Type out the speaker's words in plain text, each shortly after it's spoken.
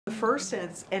the first,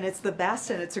 and it's the best,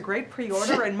 and it's a great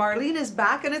pre-order, and Marlene is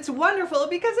back, and it's wonderful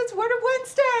because it's Word of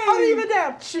Wednesday.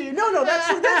 Arrivederci. No, that's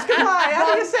goodbye.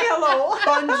 How do you say hello?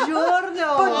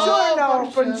 Buongiorno.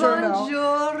 Buongiorno. Buongiorno.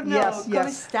 Buongiorno. Yes, Come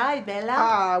yes. stai, Bella?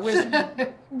 Ah, it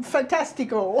was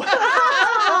fantastico.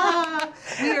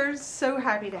 We are so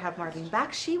happy to have Marlene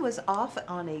back. She was off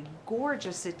on a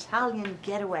gorgeous Italian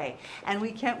getaway, and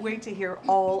we can't wait to hear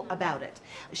all about it.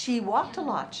 She walked a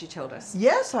lot, she told us.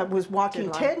 Yes, I was walking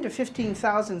Did 10 to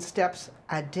 15,000 steps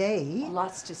a day.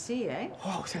 Lots to see, eh?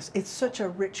 Oh, it's such a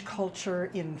rich culture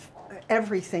in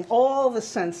everything, all the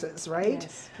senses, right?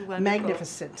 Yes, wonderful.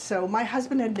 Magnificent. So my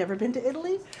husband had never been to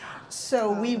Italy,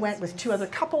 so we went with two other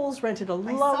couples, rented a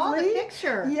lovely... I saw the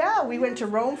picture. Yeah, we went to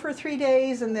Rome for 3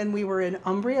 days, and then we were in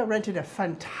Umbria, rented a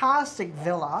fantastic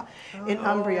villa in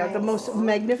Umbria, the most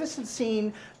magnificent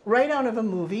scene right out of a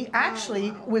movie.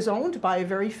 Actually, was owned by a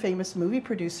very famous movie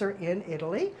producer in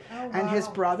Italy and his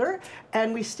brother,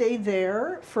 and we stayed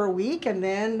there for a week and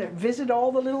then visited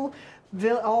all the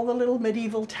little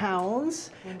medieval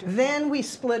towns. Wonderful. Then we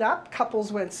split up.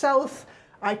 Couples went south.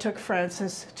 I took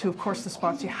Francis to, of course, the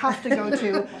spots you have to go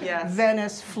to: Yes.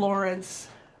 Venice, Florence,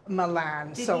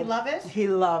 Milan. Did he love it? He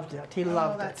loved it. He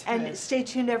loved that's it. good. And stay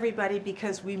tuned, everybody,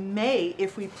 because we may,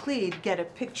 if we plead, get a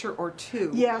picture or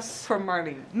two Yes. from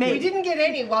Marlene. Maybe. We didn't get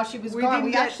any while she was We gone. didn't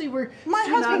We get- actually were My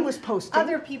sitting husband on was posting.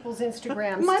 other people's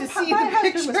Instagrams My to see my the husband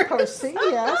pictures. was posting.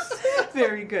 Yes.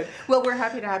 Very good. Well, we're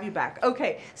happy to have you back.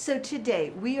 Okay, so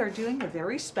today we are doing a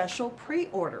very special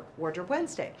pre-order, Wardrobe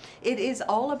Wednesday. It is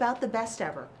all about the best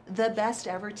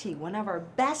ever tea, one of our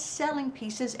best-selling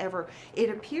pieces ever. It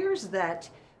appears that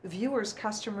viewers,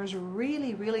 customers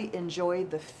really enjoy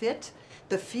the fit,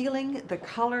 the feeling, the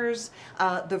colors,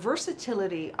 the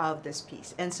versatility of this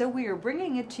piece. And so we are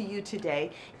bringing it to you today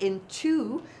in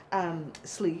two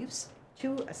sleeves,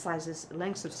 two sizes,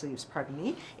 lengths of sleeves, pardon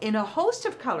me, in a host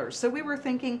of colors. So we were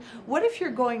thinking, what if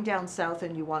you're going down south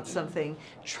and you want something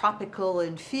tropical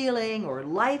in feeling or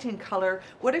light in color?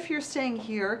 What if you're staying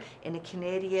here in a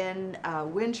Canadian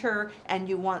winter and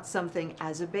you want something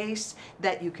as a base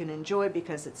that you can enjoy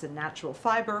because it's a natural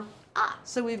fiber?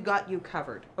 So we've got you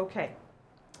covered. Okay,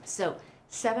 so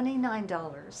 $79.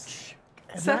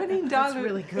 $79. That's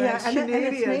really good. Yeah, and it's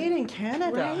Canadian. made in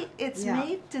Canada. Right, it's Yeah.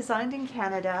 made, designed in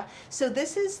Canada. So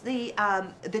this is the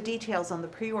details on the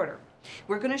pre-order.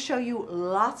 We're going to show you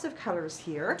lots of colors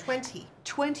here. 20.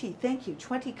 20, thank you,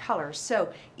 20 colors. So,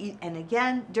 and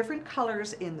again, different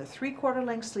colors in the 3/4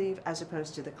 length sleeve as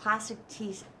opposed to the classic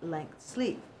T length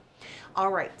sleeve.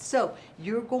 All right, so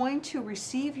you're going to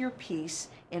receive your piece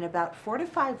in about 4 to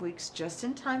 5 weeks, just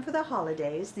in time for the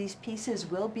holidays. These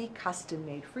pieces will be custom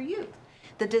made for you.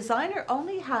 The designer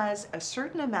only has a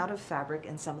certain amount of fabric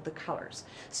and some of the colors.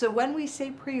 So when we say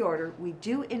pre-order, we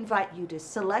do invite you to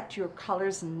select your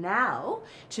colors now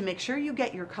to make sure you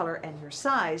get your color and your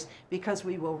size, because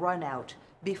we will run out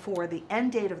before the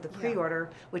end date of the pre-order,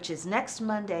 which is next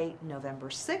Monday, November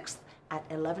 6th at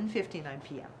 11:59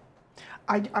 p.m.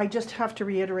 I just have to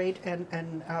reiterate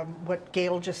and what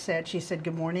Gail just said. She said,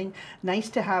 good morning. Nice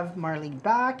to have Marlene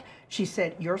back. She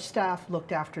said, your staff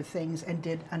looked after things and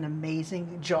did an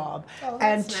amazing job. Oh,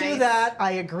 and that's to nice. that,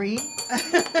 I agree.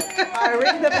 I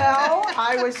ring the bell.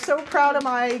 I was so proud of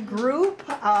my group.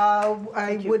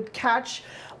 I would catch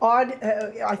odd,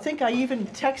 I think I even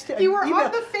texted. You were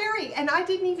on the ferry, and I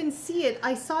didn't even see it.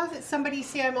 I saw that somebody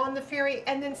say I'm on the ferry,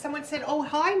 and then someone said, oh,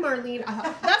 hi, Marlene.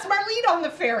 That's Marlene on the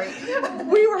ferry.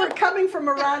 We were coming from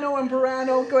Murano and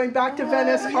Burano, going back to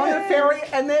Venice on the ferry,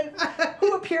 and then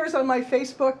who appears on my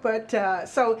Facebook? But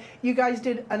so you guys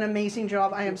did an amazing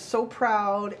job. I am so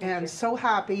proud and so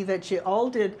happy that you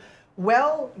all did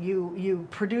well. You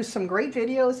produced some great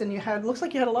videos, and you had, looks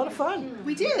like you had a lot of fun.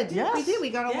 We did. Yes. We did. We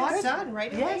got a lot Yes. done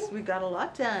right away. Yes, we got a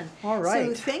lot done. All right.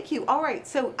 So thank you. All right.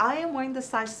 So I am wearing the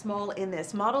size small in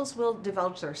this. Models will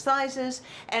divulge their sizes,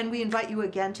 and we invite you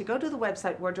again to go to the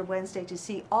website Wardrobe Wednesday to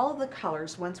see all of the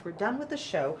colors once we're done with the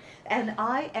show. And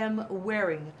I am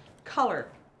wearing color.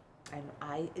 And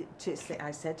I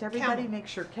said to everybody, Camel. make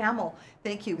sure camel.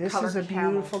 Thank you. This color is a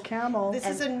camel. beautiful camel. This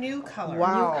is a new color.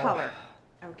 Wow. New color.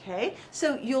 Okay,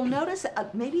 so you'll notice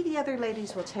maybe the other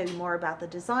ladies will tell you more about the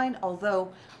design,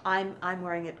 although I'm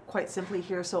wearing it quite simply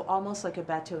here, so almost like a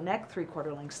bateau neck,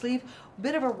 3/4 length sleeve,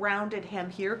 bit of a rounded hem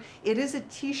here. It is a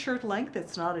t-shirt length,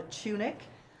 it's not a tunic.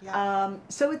 Yeah.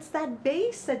 So it's that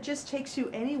base that just takes you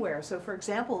anywhere. So for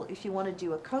example, if you want to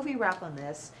do a Covey wrap on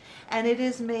this, and it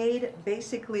is made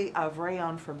basically of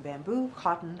rayon from bamboo,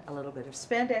 cotton, a little bit of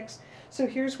spandex. So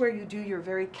here's where you do your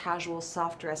very casual,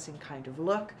 soft dressing kind of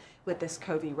look with this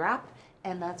Covey wrap,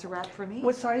 and that's a wrap for me.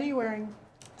 What size are you wearing?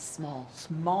 Small.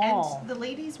 Small. And the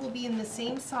ladies will be in the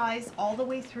same size all the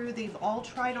way through. They've all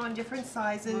tried on different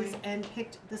sizes and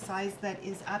picked the size that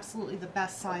is absolutely the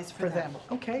best size for them.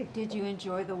 Okay. Did you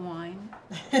enjoy the wine?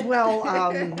 Well,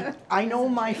 I know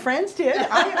my friends did.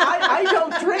 I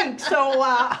don't drink, so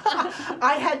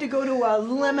I had to go to a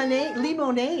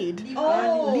lemonade.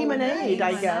 Oh, lemonade,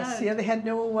 nice. I guess. Yeah, they had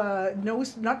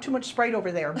not too much Sprite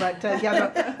over there, but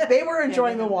yeah, they were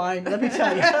enjoying the wine. Let me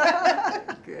tell you.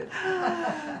 Good.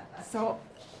 So,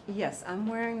 yes, I'm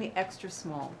wearing the extra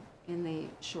small in the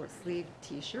short sleeve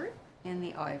t-shirt and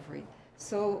the ivory.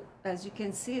 So, as you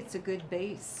can see, it's a good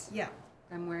base. Yeah.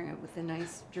 I'm wearing it with a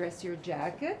nice dressier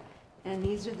jacket. And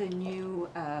these are the new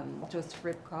Joseph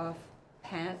Ribkoff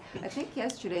pants. I think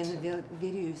yesterday in the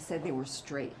video you said they were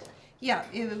straight. Yeah,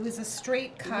 it was a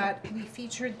straight cut. We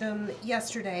featured them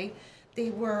yesterday. They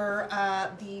were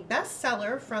the best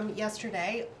seller from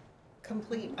yesterday,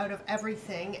 complete out of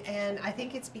everything. And I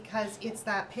think it's because it's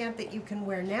that pant that you can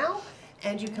wear now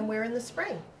and you can wear in the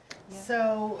spring.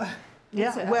 So,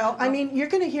 Yeah, well, I mean, you're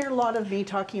going to hear a lot of me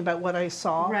talking about what I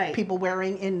saw Right. people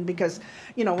wearing because,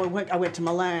 you know, I went to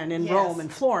Milan and Yes. Rome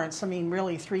and Florence. I mean,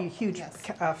 really 3 huge Yes.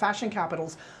 fashion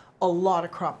capitals. A lot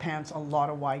of crop pants, a lot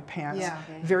of wide pants, Yeah.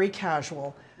 Okay. very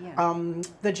casual. Yeah.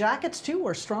 The jackets too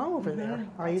were strong over there.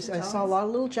 I saw a lot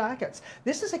of little jackets.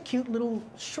 This is a cute little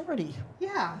shorty.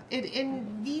 yeah, in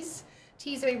these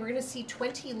tees, I mean, we're going to see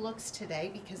 20 looks today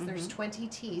because there's 20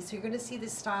 tees. So you're going to see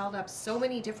this styled up so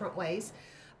many different ways.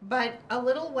 But a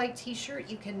little white t-shirt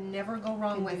you can never go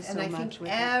wrong Can do with. so And I much think with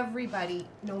it. everybody,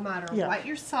 no matter Yeah. what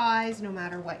your size, no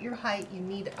matter what your height, you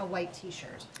need a white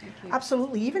t-shirt.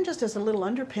 Absolutely, even just as a little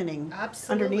underpinning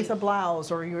Absolutely. underneath a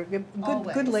blouse or your good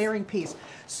Always. layering piece.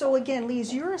 So again,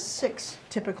 Lise, you're a 6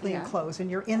 typically in Yeah. clothes, and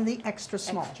you're in the extra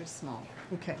small. Extra small.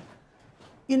 Okay.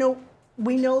 You know,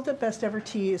 we know that Best Ever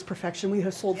Tea is perfection. We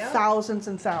have sold Yeah. thousands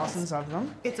and thousands of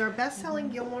them. It's our best-selling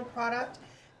Gilmore product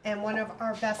and one of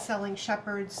our best-selling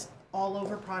Shepherd's all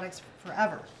over products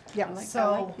forever. Yeah. I like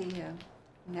So- the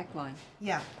neckline.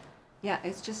 Yeah, Yeah,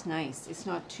 it's just nice. It's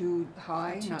not too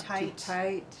high, Not too not tight. too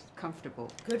tight,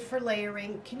 comfortable. good for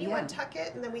layering. Can you Yeah. untuck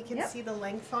it and then we can Yep. see the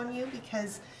length on you?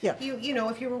 Because Yeah. you know,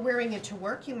 if you were wearing it to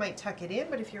work, you might tuck it in,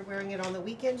 but if you're wearing it on the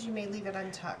weekends, you may leave it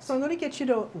untucked. So I'm going to get you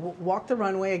to walk the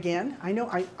runway again. I know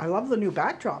I love the new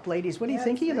backdrop, ladies. What are you Yeah,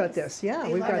 thinking it's about nice. this? Yeah,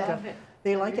 They we've love got it. the. Love it.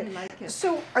 They I like really it. like it.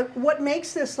 So what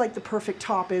makes this like the perfect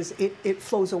top is it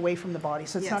flows away from the body,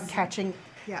 so it's not Yes. catching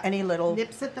Yeah. any little.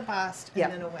 Nips at the bust Yeah.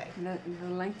 and then away. And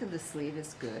the length of the sleeve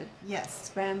is good. Yes. It's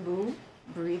bamboo,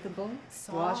 breathable,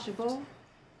 Soft. washable.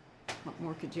 What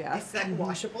more could you Is ask? that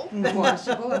washable?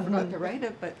 Washable. I forgot to write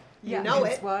it, but You yeah, know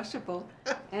it's it. washable.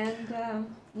 And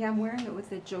yeah, I'm wearing it with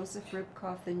the Joseph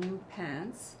Ribkoff, the new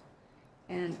pants.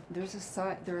 And they're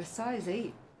a size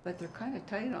 8, but they're kind of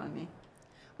tight on me.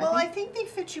 Well, I think they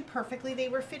fit you perfectly. They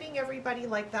were fitting everybody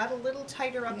like that, a little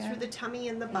tighter up Yeah. through the tummy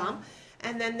and the bum,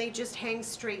 and then they just hang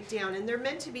straight down. And they're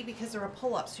meant to be because they're a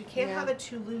pull-up, so you can't Yeah. have it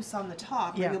too loose on the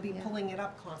top, or Yeah. you'll be Yeah. pulling it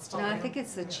up No, constantly. I think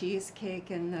it's the cheesecake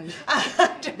and the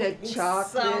think so.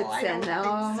 chocolates I and don't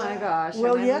oh think my so. gosh.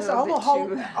 Well, am I a yes, little all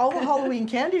the bit too- all the Halloween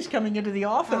candy's coming into the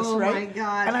office, Oh right? my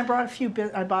God. And I brought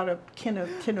I bought a tin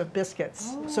of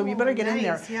biscuits. So you better get in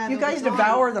there. nice. Yeah, You they'll guys be gone.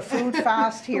 devour the food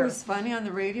fast It here. was funny on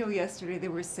the radio yesterday. They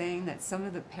were saying that some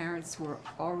of the parents were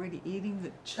already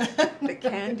eating the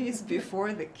candies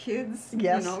before the kids.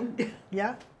 Yes. You know.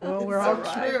 Yeah. Well, we're It's all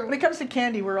so true. when it comes to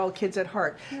candy, we're all kids at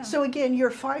heart. Yeah. So again, you're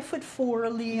 5'4",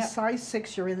 Lee, Yeah. size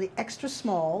 6. You're in the extra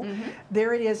small.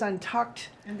 There it is, untucked,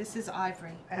 And this is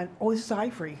ivory. and oh, this is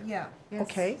ivory. Yeah. Yes.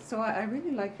 Okay. So I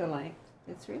really like the length.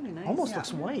 It's really nice. Almost Yeah.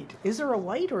 looks white. Is there a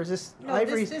white or is this No,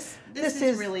 ivory? this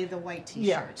is really the white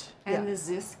T-shirt. Yeah. And the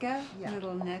Ziska Yeah.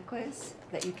 little necklace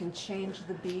that you can change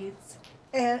the beads.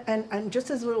 And just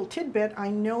as a little tidbit, I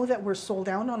know that we're sold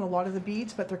out on a lot of the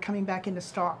beads, but they're coming back into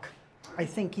stock. I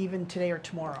think even today or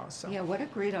tomorrow. So Yeah, what a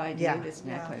great idea, Yeah. this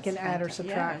Yeah. necklace. Can add or Fanta-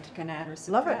 subtract. Yeah, can add or love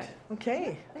subtract. it.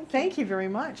 Okay. Thank you very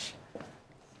much.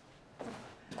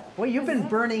 Well, you've been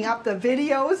burning up the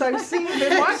videos. I've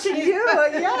been watching you.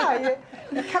 Yeah,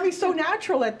 you're coming so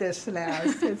natural at this,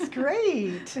 Naz. It's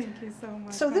great. Thank you so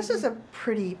much. So this is a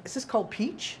pretty. Is this called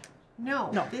peach?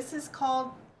 No, No. this is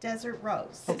called Desert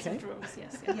Rose. Okay. Rose,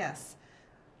 yes. Yeah. Yes.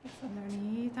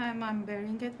 Underneath, I'm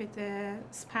wearing it with a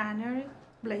spanner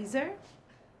blazer,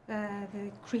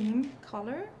 the cream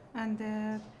color, and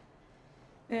the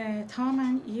Tom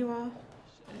and Eva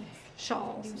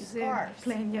shawls. New It's scarves.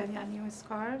 plain, new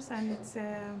scarves, and it's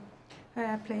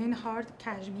plain hard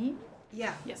cashmere,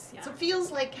 Yeah. Yes, yeah. So it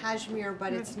feels like cashmere,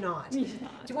 but it's not. It's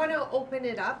not. Do you want to open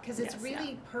it up? Because it's Yes,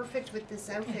 really perfect with this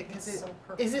outfit. Because It's so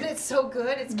perfect. isn't it so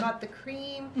good? It's got the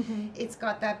cream, it's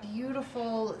got that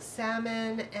beautiful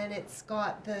salmon, and it's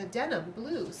got the denim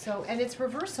blue. So and it's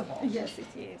reversible. Yes, it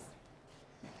is.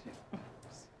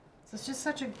 So it's just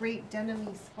such a great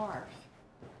denim-y scarf.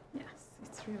 Yes,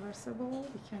 it's reversible.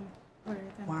 We can wear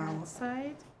it on Wow. the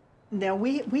outside. Now,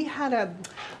 we had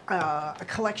a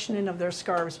collection in of their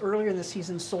scarves earlier in the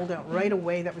season, sold out right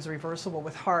away, that was reversible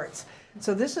with hearts.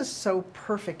 So this is so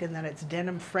perfect in that it's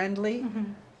denim friendly,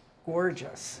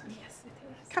 gorgeous. Yes, it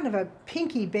is. Kind of a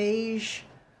pinky beige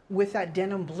with that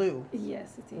denim blue.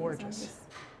 Yes, it is. Gorgeous.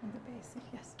 On the basic,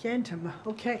 yes. Gentum.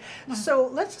 Okay, so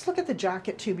let's just look at the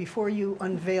jacket too before you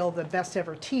unveil the best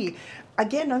ever tee.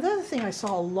 Again, another thing I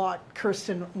saw a lot,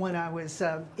 Kirsten, when I was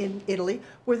in Italy,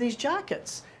 were these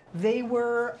jackets. They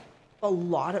were a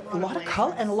lot of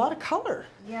color and a lot of color.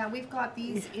 Yeah, we've got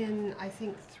these in I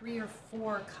think 3 or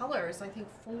 4 colors. I think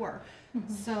 4.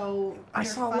 So I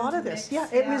they're saw a fun lot to of this.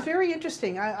 mix. Yeah, it was very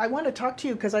interesting. I want to talk to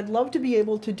you because I'd love to be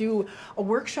able to do a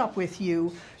workshop with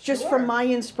you just Sure. from my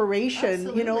inspiration,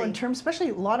 you know, in Absolutely. terms, especially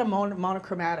a lot of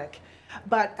monochromatic.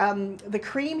 But the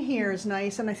cream here is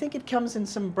nice, and I think it comes in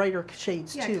some brighter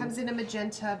shades Yeah, too. it comes in a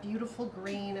magenta, beautiful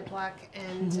green, a black,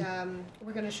 and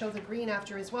we're going to show the green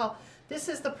after as well. This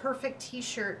is the perfect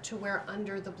T-shirt to wear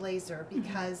under the blazer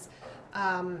because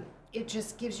it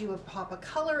just gives you a pop of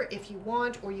color if you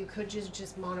want, or you could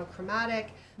just monochromatic.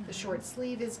 The short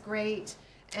sleeve is great,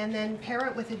 and then pair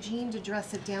it with a jean to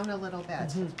dress it down a little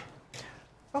bit.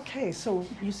 Okay, so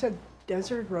you said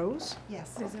desert rose.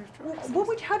 Yes. Desert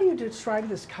rose. How do you describe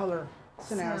this color?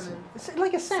 Sinaz? Salmon. It's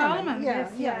like a salmon. Salmon, Yeah,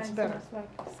 yes, yeah, it's better. It's like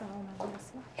salmon,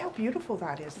 yes. How beautiful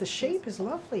that is. The shape is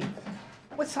lovely.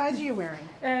 What size are you wearing?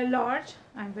 Large,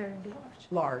 I'm wearing large.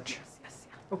 Large. Yes, yes,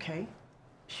 yeah. Okay.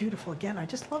 Beautiful. Again, I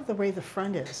just love the way the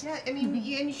front is. Yeah, I mean,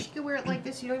 and you could wear it like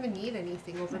this. You don't even need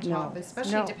anything over No, top,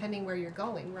 especially no. depending where you're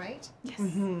going, right? Yes.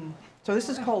 So this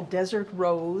is called Desert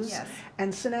Rose. Yes.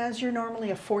 And Sinaz, you're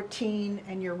normally a 14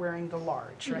 and you're wearing the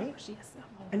large, right? Large, yes.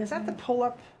 And is that the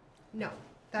pull-up No,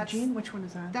 that's jean? Which one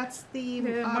is that? that's the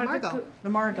The Margot. The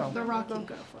Margot. The Rocky.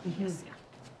 Logo for yes,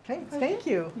 yeah. Okay, thank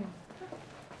you.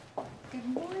 Good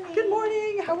morning. Good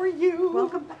morning. How are you?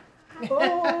 Welcome back.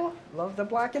 Oh, love the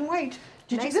black and white.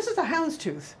 Nice. This is the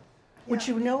houndstooth. Would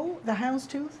Yeah. you know the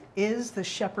houndstooth is the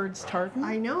shepherd's tartan?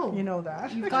 I know. You know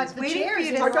that. You've got the waiting for chairs.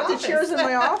 you in to I've your got the office. chairs in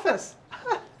my office.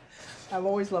 I've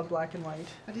always loved black and white.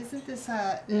 But isn't this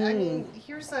I mean,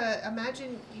 here's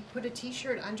imagine you put a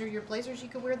t-shirt under your blazers. You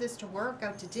could wear this to work,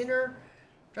 out to dinner,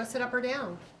 dress it up or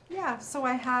down. Yeah, so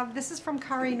I have, this is from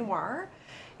Carré Noir,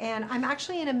 and I'm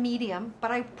actually in a medium,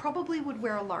 but I probably would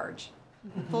wear a large,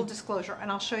 full disclosure, and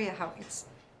I'll show you how it's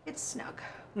snug.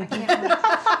 I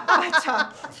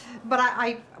can't,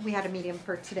 but we had a medium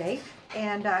for today,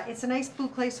 and it's a nice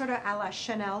boucle, sort of a la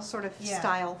Chanel sort of Yeah.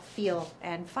 style feel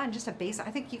and fun, just a base. I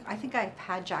think I've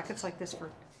had jackets like this for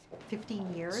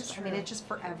 15 years. I mean, it's just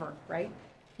forever, right?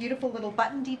 Beautiful little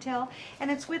button detail, and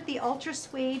it's with the ultra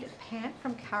suede pant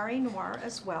from Carré Noir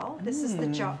as well. This is the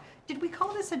Did we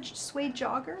call this a suede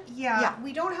jogger? Yeah,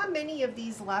 we don't have many of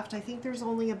these left. I think there's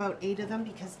only about 8 of them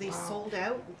because they sold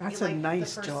out. That's like a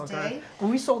nice the first jogger. day.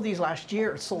 When we sold these last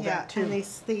year, it sold Yeah, out too. and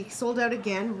they sold out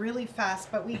again really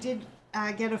fast, but we did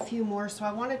get a few more, so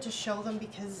I wanted to show them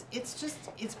because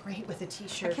it's great with a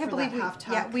t-shirt. I can't for believe that half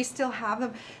tuck. yeah, we still have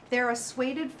them. They're a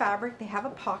sueded fabric. They have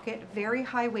a pocket, very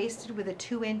high waisted with a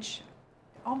 2-inch,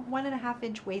 1.5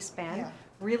 inch waistband. Yeah.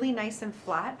 Really nice and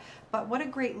flat. But what a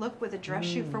great look with a dress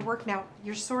shoe for work. Now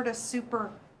you're sort of super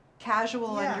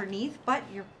casual Yeah. underneath, but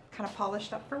you're kind of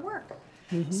polished up for work.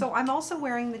 So I'm also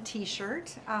wearing the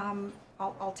t-shirt.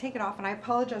 I'll take it off, and I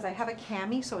apologize. I have a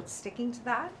cami, so it's sticking to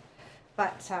that.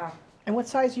 But And what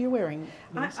size are you wearing?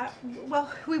 Liz?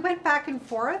 well, we went back and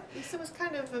forth. Lisa was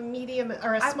kind of a medium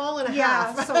or a small and a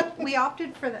Yeah, half. so we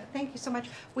opted for the. Thank you so much.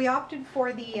 We opted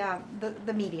for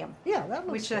the medium, Yeah, that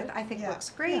looks which good. I think Yeah. looks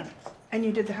great. Yeah. And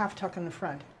you did the half tuck on the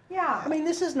front. Yeah. I mean,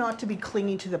 this is not to be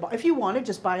clinging to the bottom. If you want it,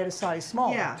 just buy it a size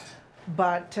smaller. Yeah.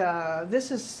 But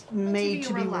this is made be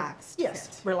to be relaxed Yes,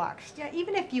 fit. relaxed. Yeah,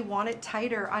 even if you want it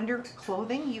tighter under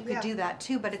clothing, you could Yeah, do that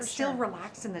too, but it's for still sure.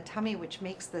 relaxed in the tummy, which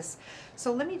makes this.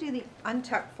 So let me do the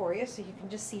untuck for you so you can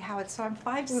just see how it's. So I'm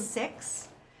 5'6",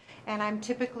 and I'm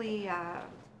typically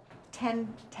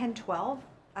 10-12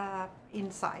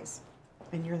 in size.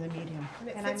 And you're the medium. And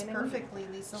it And I'm fits in a perfectly,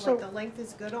 Lisa. So- Like the length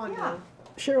is good on Yeah. you.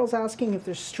 Cheryl's asking if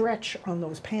there's stretch on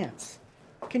those pants.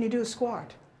 Can you do a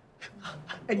squat?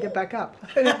 And get back up.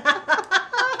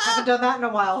 Haven't done that in a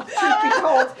while, truth be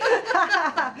told.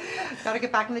 Got to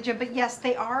get back in the gym. But yes,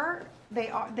 they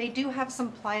do have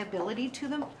some pliability to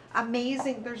them.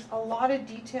 Amazing. There's a lot of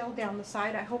detail down the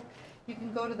side. I hope you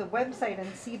can go to the website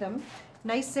and see them.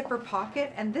 Nice zipper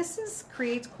pocket, and this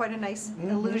creates quite a nice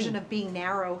illusion of being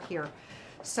narrow here.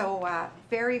 So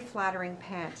very flattering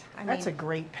pant. I That's a mean,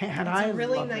 great pant. It's I a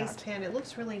really love nice that. pant. It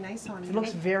looks really nice on you. It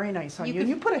looks very nice on You you. could- And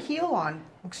you put a heel on.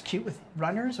 Looks cute with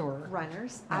runners or.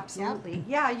 runners, absolutely.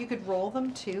 Yeah, you could roll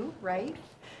them too, right?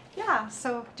 Yeah,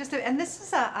 so and this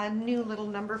is a new little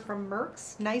number from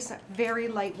Merck's. Nice, very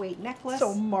lightweight necklace.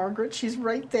 So Margaret, she's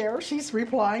right there. She's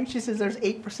replying. She says there's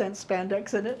 8%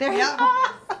 spandex in it. There you Yeah,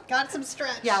 go. got some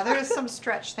stretch. Yeah, there is some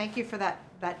stretch. Thank you for that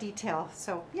detail.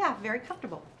 So yeah, very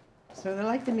comfortable. So they're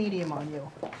like the medium on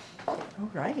you. All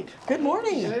right. Good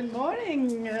morning. Good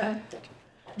morning.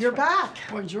 You're back.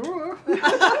 Bonjour.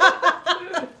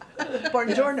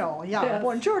 Buongiorno. Yeah, Yes.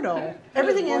 buongiorno.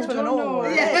 Everything ends with an O. Buongiorno.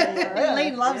 right? Yeah,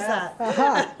 Elaine loves that.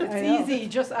 Uh-huh. It's I know. easy,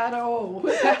 just add a O.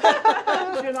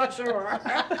 If you're not sure.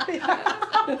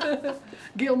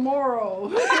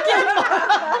 Gilmoro.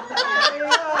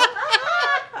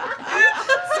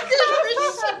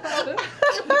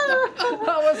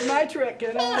 That was my trick,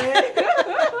 you know.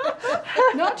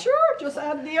 Not sure, just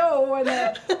add the O and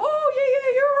oh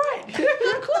yeah, you're right.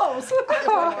 You're close.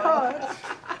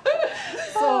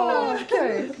 So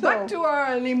Okay. back to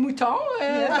our les moutons,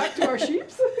 back to our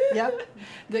sheeps. Yep.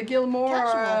 The Gilmore,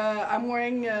 Casual. I'm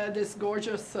wearing this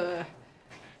gorgeous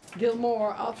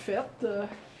Gilmore outfit.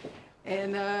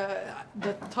 And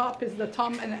the top is the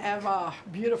Tom and Eva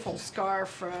beautiful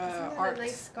scarf Isn't that art. a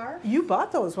nice scarf? You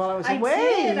bought those while I was I away.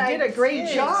 did, You I did a great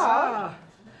did. job. Ah,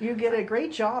 You get a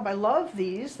great job. I love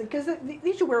these because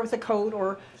these you wear with a coat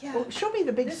or Yeah. oh, show me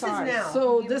the big This is size. now.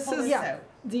 So You this pull is this out.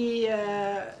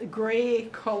 the gray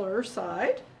color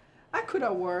side. I could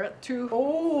have wore it too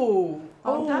Oh,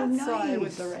 on that side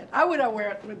with the red. I would have wear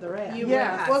it with the red. You-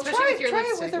 Yeah. Yeah, Well, especially try, with your try it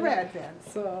lipstick, with the yeah. red then.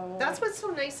 So That's what's so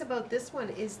nice about this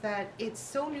one is that it's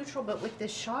so neutral, but with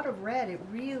this shot of red, it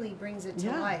really brings it to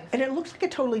Yeah. life. And it looks like a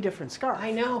totally different scarf.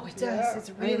 I know it does. Yeah. It's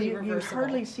I mean, really you reversible.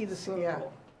 hardly see the so yeah.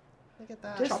 Look at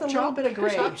that. Just Chop, a little chop. bit of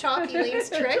gray. Chop chop, Elaine's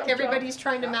trick. Chop, chop. Everybody's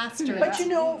trying to master it. But you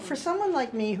know, for someone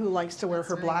like me who likes to wear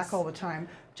That's her black nice. all the time,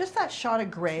 just that shot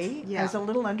of gray Yeah. as a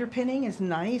little underpinning is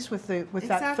nice with that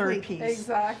third Exactly. piece.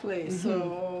 exactly.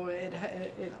 So it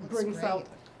Looks brings great. out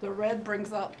the red,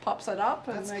 brings out, pops it up,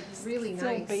 and That's like really still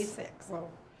nice. basic. So,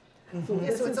 Yeah,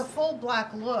 this so it's is a full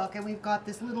black look, and we've got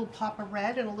this little pop of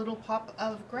red and a little pop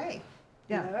of gray.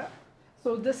 Yeah.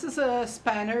 So this is a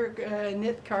spanner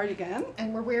knit cardigan.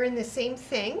 And we're wearing the same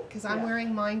thing, because I'm Yeah.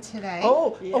 wearing mine today.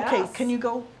 Oh, okay. Yes. Can you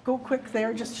go quick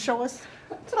there? Just show us.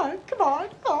 Come on.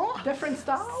 Oh, Different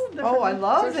style. oh I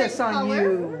love Different this on color.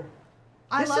 you.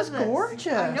 I This love is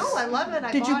gorgeous. I know, I love it.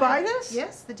 I Did you bought buy it. this?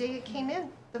 Yes, the day it came in.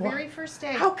 The Wha- very first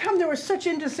day. How come there was such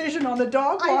indecision on the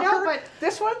dog walker? I know, but-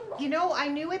 this one? You know, I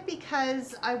knew it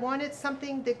because I wanted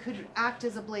something that could act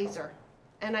as a blazer.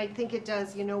 And I think it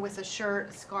does, you know, with a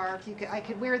shirt, a scarf. I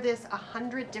could wear this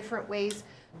 100 different ways.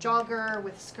 Jogger,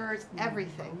 with skirts,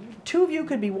 everything. Two of you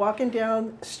could be walking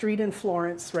down the street in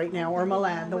Florence right now or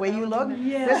Milan. The way you look,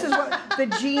 Yeah. this is what the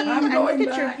jean. I'm and going look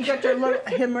at back. you got your little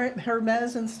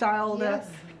Hermes and style. Yes.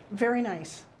 Very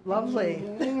nice, lovely.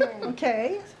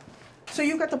 Okay, so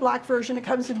you got the black version. It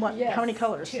comes in what? Yes. How many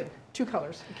colors? Two. Two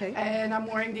colors. Okay. And I'm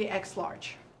wearing the X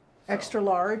large. Extra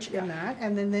large in that,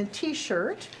 and then the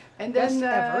T-shirt. And Best then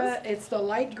ever. it's the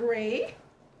light gray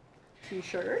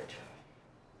t-shirt.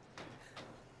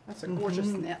 That's a gorgeous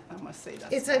knit, I must say.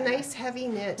 That's It's a nice heavy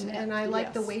knit, Knit, and I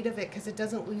like the yes. weight of it because it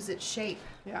doesn't lose its shape.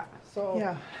 Yeah. So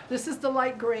Yeah. this is the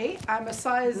light gray. I'm a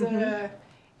size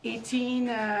 18,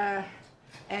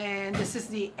 and this is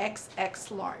the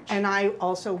XX large. And I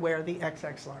also wear the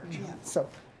XX large. So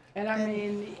And I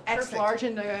mean X perfect. large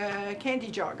in the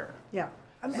candy jogger. yeah.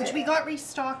 Which we got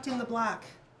restocked in the black.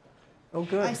 Oh,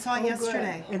 good. I saw Oh, good.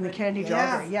 yesterday. In the candy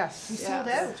Yeah. jogger. Yes. We sold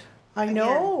Yes. out. I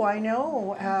know, I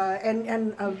know.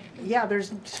 Yeah,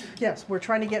 yes, we're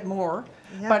trying to get more,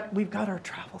 Yeah. but we've got our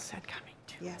travel set coming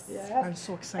too. Yes. Yeah. I'm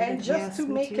so excited. And just Yes, to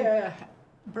me make too.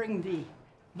 bring the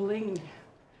bling,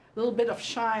 little bit of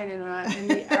shine in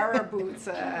the Arab boots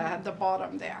at the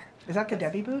bottom there. Is that the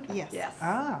Debbie boot? Yes. Yes.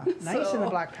 Ah, nice in the So-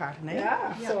 black pattern, eh?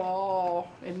 Yeah. Yeah. So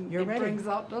You're it ready. brings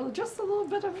out just a little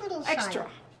bit of Little extra.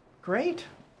 shine. Great.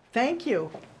 Thank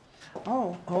you.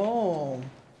 Oh,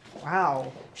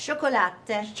 wow. Chocolate.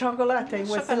 Chocolate with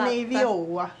the Chocolate. navy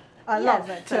O. I love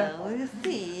it.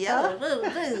 Sì,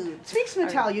 Speak some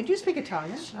Italian. Do you speak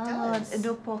Italian?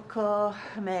 un poco,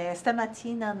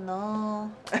 stamattina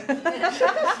no.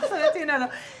 Stamattina no.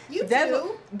 You Devo,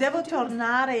 do. devo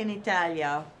tornare in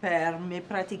Italia per mi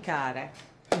praticare.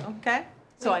 Ok?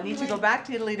 So I need to go back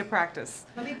to Italy to practice.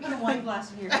 Let me put a wine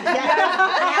glass in your hand.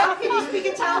 Now can you speak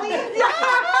Italian?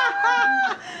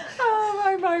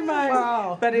 Oh my.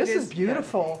 Wow, But it this is is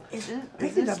beautiful. Isn't it? I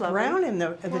think the brown and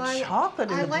the chocolate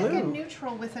and I the like blue. a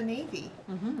neutral with a navy.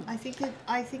 I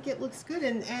think it looks good,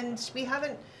 and we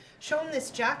haven't shown this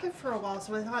jacket for a while,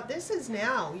 so I thought this is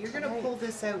now. You're gonna pull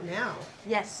this out now.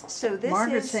 Yes. So this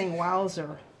Margaret's is. saying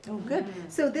wowzer. Oh, good.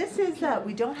 So this is,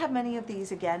 we don't have many of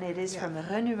these again. It is from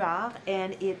Renoir,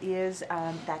 and it is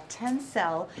that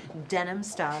tencel denim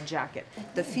style jacket.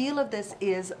 The feel of this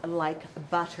is like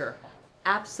butter.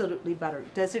 Absolutely butter.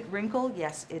 Does it wrinkle?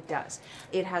 Yes, it does.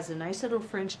 It has a nice little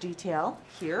fringe detail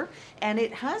here, and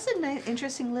it has a nice,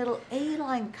 interesting little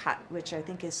A-line cut, which I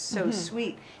think is so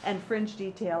sweet, and fringe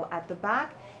detail at the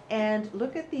back. And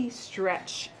look at the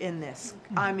stretch in this.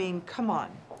 I mean, come on.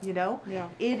 You know, Yeah.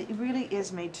 it really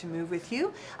is made to move with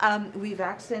you. We've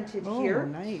accented Oh, here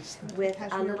nice. with a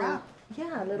Cashmere little, wrap.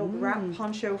 yeah, a little wrap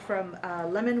poncho from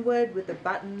Lemonwood with the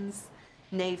buttons,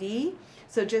 navy.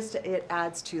 So just it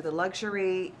adds to the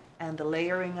luxury and the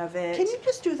layering of it. Can you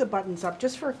just do the buttons up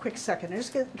just for a quick second?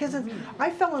 Because I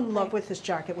fell in love with this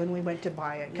jacket when we went to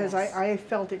buy it because Yes. I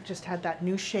felt it just had that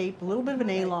new shape, a little bit of an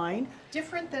A-line.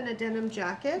 Different than a denim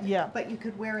jacket, Yeah. but you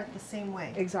could wear it the same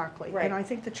way. Exactly. Right. And I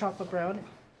think the chocolate brown.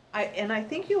 I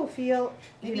think you'll feel,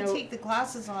 you Maybe know, take the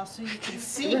glasses off so you can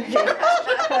see.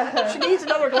 She needs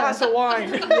another glass of wine.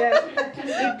 yes,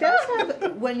 it does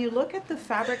have. When you look at the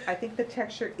fabric, I think the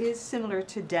texture is similar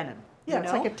to denim. Yeah, you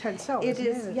it's know? like a tencel. It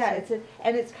isn't is, yeah,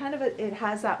 and it's kind of it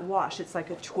has that wash. It's like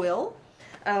a twill.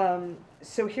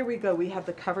 So here we go. We have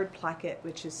the covered placket,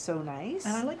 which is so nice.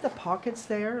 And I like the pockets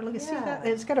there. Look, see that?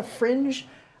 Yeah. It's got a fringe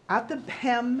at the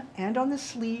hem and on the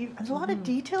sleeve. There's a lot of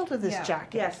detail to this Yeah.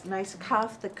 jacket. Yes, nice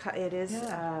cuff. It is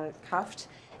cuffed.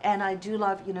 And I do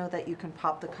love, you know, that you can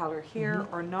pop the color here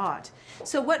or not.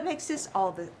 So what makes this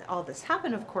all this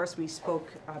happen? Of course, we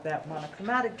spoke about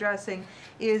monochromatic dressing.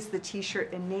 Is the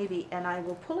T-shirt in navy, and I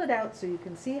will pull it out so you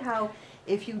can see how,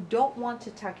 if you don't want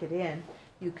to tuck it in,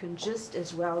 you can just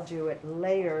as well do it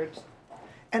layered.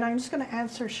 And I'm just going to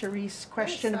answer Cherie's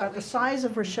question about the Sally. size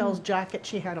of Rochelle's jacket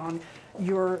she had on.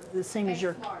 The same as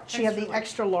your. She had the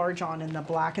extra large on in the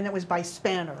black, and it was by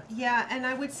Spanner. Yeah, and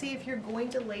I would say if you're going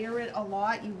to layer it a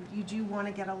lot, you do want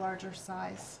to get a larger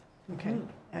size. Okay.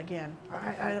 Again,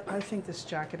 I think this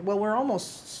jacket. Well, we're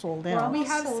almost sold out. we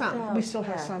have some. We still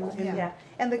have some in Yeah. there.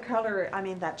 And the color, I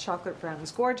mean, that chocolate brown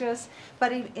is gorgeous.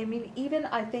 But I mean, even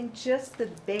I think just the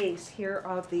base here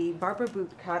of the Barbara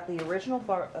boot cut, the original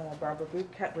Barbara boot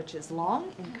cut, which is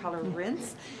long in color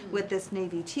rinse, with this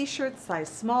navy T-shirt, size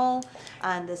small,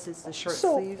 and this is the short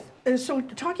sleeve. So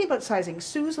talking about sizing,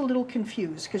 Sue's a little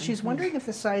confused because she's wondering if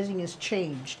the sizing has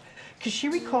changed. Because she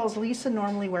recalls Lisa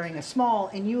normally wearing a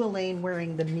small and you, Elaine,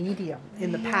 wearing the medium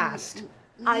in the past.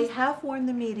 I have worn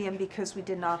the medium because we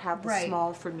did not have the Right.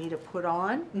 small for me to put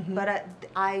on. But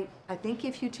I think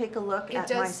if you take a look It at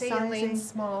my does say sizing, Elaine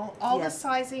small. All Yes. the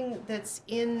sizing that's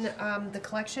in the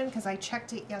collection, because I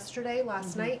checked it yesterday,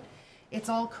 last night, it's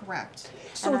all correct.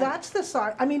 So And I- that's the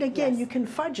size. I mean, again, Yes. you can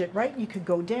fudge it, right? You could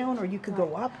go down or you could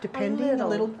go up, depending a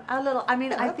little. A little. I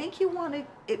mean, I think you want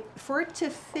it for it to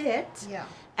fit Yeah.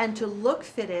 and to look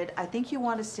fitted. I think you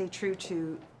want to stay true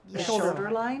to the Yes. shoulder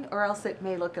line, or else it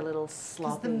may look a little Because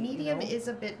sloppy. the medium you know? is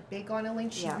a bit big on Elaine.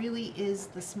 She Yeah. really is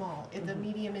the small. If the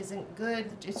medium isn't good,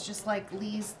 it's just like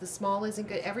Lee's, the small isn't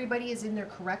good. Everybody is in their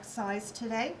correct size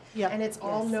today. Yep. And it's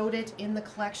all Yes. noted in the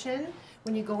collection.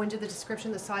 When you go into the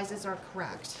description, the sizes are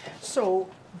correct. So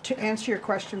to answer your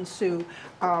question, Sue,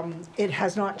 it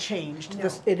has not changed. No.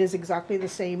 It is exactly the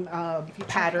same you check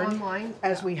pattern online,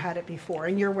 as yeah. we had it before,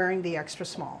 and you're wearing the extra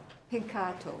small.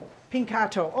 Pinkato.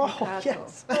 Pinkato. Oh, Pinkato.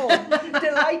 yes. Oh,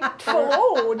 delightful.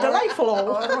 Oh, delightful.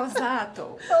 Or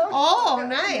rosato. Oh, Yeah,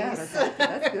 nice.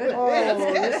 that's good. Oh,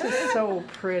 this is so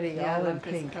pretty, Yeah, I all in love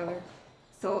this pink. color.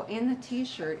 So in the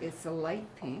T-shirt, it's a light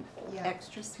pink, Yeah.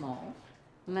 extra small.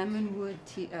 Lemonwood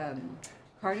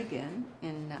cardigan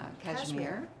in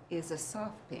cashmere is a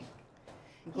soft pink.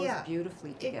 It goes Yeah.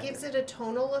 beautifully together. It gives it a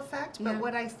tonal effect, but Yeah.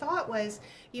 what I thought was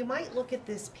you might look at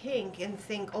this pink and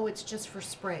think, oh, it's just for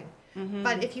spring. Mm-hmm.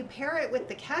 But if you pair it with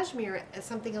the cashmere as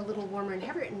something a little warmer and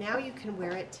heavier, now you can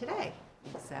wear it today.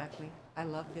 Exactly. I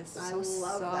love this. I So love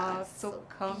soft, that. so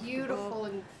comfortable. Beautiful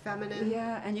and feminine.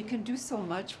 Yeah, and you can do so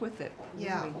much with it.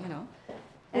 Yeah. Really, you know.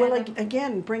 Well, And, like,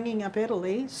 again, bringing up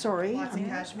Italy, sorry. Lots of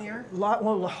cashmere.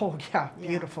 Oh yeah,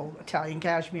 beautiful Italian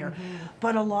cashmere.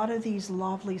 But a lot of these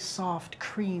lovely soft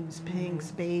creams, pinks,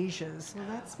 beiges. Well,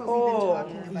 that's what we've been Oh,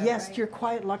 talking about. yes, right? your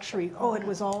quiet luxury. Oh, it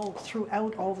was all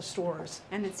throughout all the stores.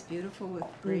 and it's beautiful with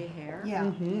gray hair. Yeah.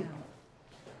 Yeah.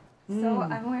 So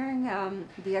I'm wearing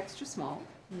the extra small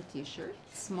in the t-shirt,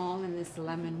 small in this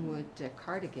lemon wood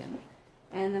cardigan,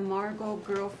 and the Margot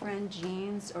girlfriend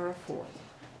jeans are a 4.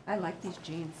 I like these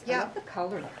jeans. I Yeah. love the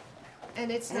color.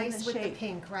 And it's And nice with the shape.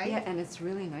 pink, right? Yeah, and it's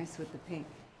really nice with the pink.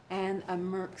 And a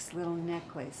Merck's little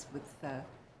necklace with the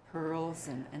pearls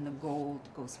and the gold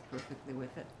goes perfectly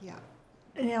with it. Yeah.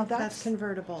 Now That's that's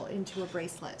convertible into a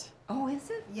bracelet. Oh, is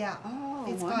it? Yeah. Oh,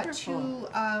 It's wonderful.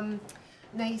 got 2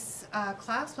 nice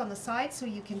clasps on the side, so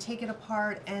you can take it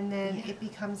apart, and then Yeah. it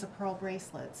becomes a pearl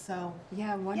bracelet. So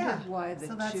Yeah, I wondered why the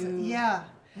so that's two. yeah.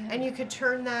 And you could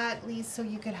turn that, Lise, so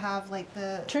you could have like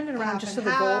the turn it around half just and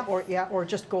so the gold, half, or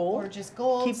just gold. or just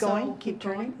gold. keep going, so, keep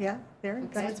turning. Yeah, there. So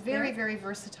That's it's very, very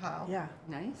versatile. yeah,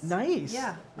 Nice. nice.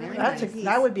 Yeah, very That's nice.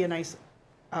 that would be a nice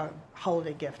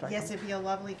holiday gift. Yes, it'd be a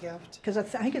lovely gift. Because I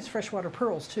think it's freshwater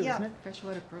pearls too, Yeah. isn't it?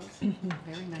 Freshwater pearls.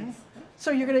 Very nice.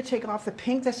 So you're going to take off the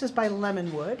pink. This is by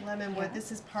Lemonwood. Lemonwood. Yeah.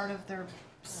 This is part of their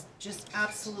just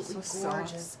absolutely So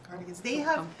gorgeous soft. cardigans. So They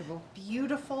have comfortable.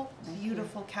 beautiful, Thank you.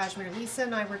 beautiful cashmere. Lisa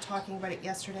and I were talking about it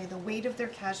yesterday. The weight of their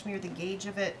cashmere, the gauge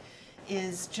of it,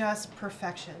 is just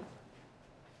perfection.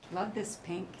 Love this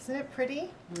pink. Isn't it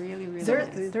pretty? Really, really There-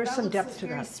 nice. there's That some looks depth to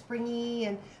very that.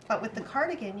 springy, but with the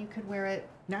cardigan, you could wear it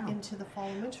Now. into the fall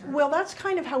and winter. Well, that's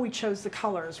kind of how we chose the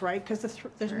colors, right? Because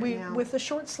Yeah. with the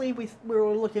short sleeve, we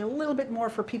were looking a little bit more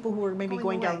for people who were maybe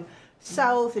Going going away. down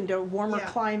south into warmer Yeah.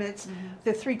 climates.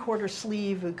 The 3/4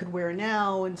 sleeve we could wear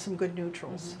now, and some good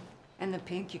neutrals. And the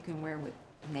pink you can wear with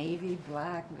navy,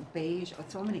 black, beige, oh,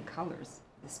 so many colors.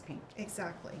 This pink.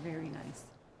 Exactly. Very nice.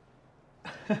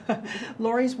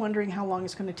 Lori's wondering how long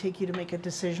it's going to take you to make a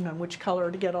decision on which color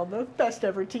to get on the best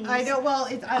ever tees. I know. Well,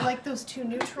 I like those 2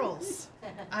 neutrals.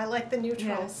 I like the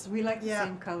neutrals. Yes, we like the Yeah.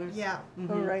 same colors. Yeah.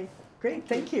 All right, great,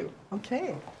 thank you.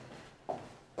 Okay.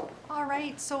 All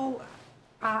right, so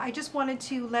I just wanted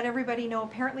to let everybody know,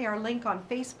 apparently our link on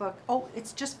Facebook, oh,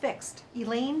 it's just fixed.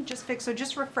 Elaine just fixed, so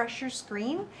just refresh your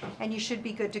screen and you should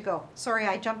be good to go. Sorry,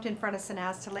 I jumped in front of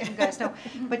Sanaz to let you guys know.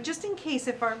 But just in case,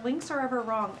 if our links are ever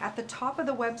wrong, at the top of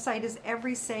the website is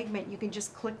every segment. You can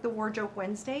just click the Wardrobe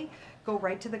Wednesday, go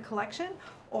right to the collection,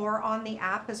 or on the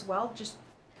app as well, just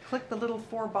click the little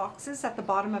 4 boxes at the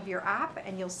bottom of your app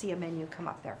and you'll see a menu come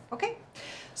up there, okay?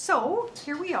 So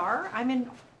here we are. I'm in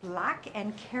black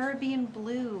and Caribbean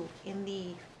blue in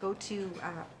the go-to,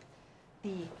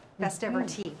 the best ever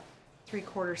tee,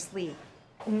 3/4 sleeve.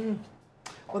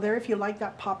 Well, there, if you like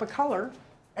that pop of color,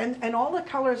 and all the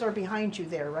colors are behind you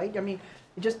there, right? I mean,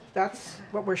 that's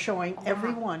what we're showing.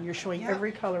 Every one, you're showing Yeah.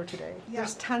 every color today.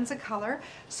 There's tons of color.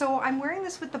 So I'm wearing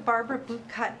this with the Barbara boot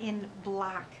cut in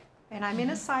black. And I'm in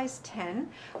a size 10.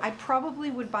 I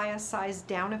probably would buy a size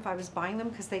down if I was buying them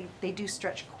because they do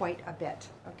stretch quite a bit.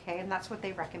 Okay, and that's what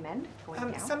they recommend, going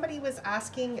down. Somebody was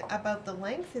asking about the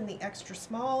length in the extra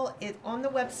small. On the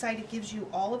website, it gives you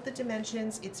all of the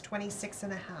dimensions. It's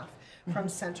 26.5 from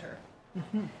center.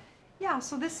 Yeah,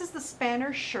 so this is the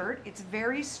spanner shirt. It's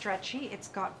very stretchy. It's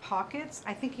got pockets.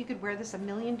 I think you could wear this a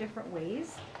million different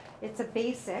ways. It's a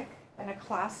basic and a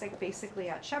classic basically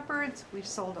at Shepherd's. We've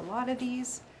sold a lot of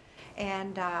these.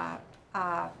 And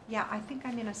yeah, I think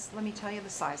I'm in let me tell you the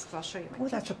size because I'll show you my Oh,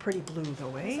 that's a pretty blue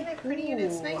though, eh? Isn't it pretty? And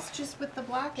it's Ooh. nice just with the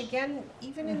black. Again,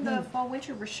 even in the fall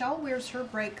winter, Rochelle wears her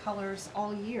bright colors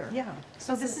all year. Yeah,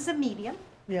 So this is a medium,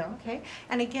 yeah. okay?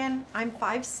 And again, I'm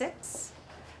 5'6",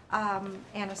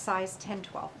 and a size 10,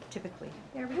 12 typically.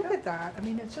 There we Look go. at that. I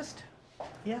mean, it's just,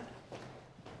 yeah.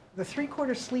 The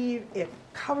 3/4 sleeve, it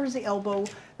covers the elbow.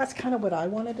 That's kind of what I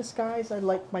want to disguise. I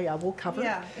like my elbow covered.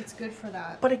 Yeah, it's good for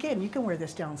that. But again, you can wear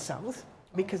this down south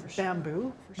because for sure.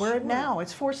 bamboo. For Wear it sure. now.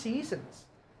 It's 4 seasons.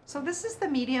 So this is the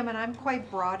medium, and I'm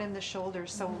quite broad in the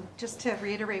shoulders. So just to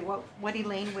reiterate what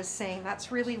Elaine was saying,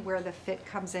 that's really where the fit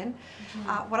comes in.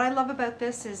 What I love about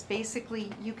this is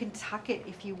basically you can tuck it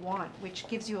if you want, which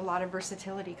gives you a lot of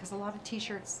versatility because a lot of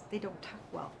t-shirts, they don't tuck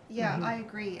well. Yeah, I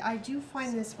agree. I do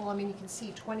find this, well, I mean, you can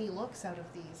see 20 looks out of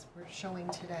these we're showing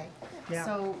today. Yeah.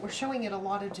 So we're showing it a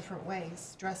lot of different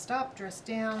ways. Dressed up, dressed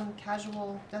down,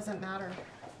 casual, doesn't matter.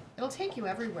 It'll take you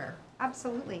everywhere.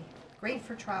 Absolutely. Great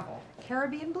for travel.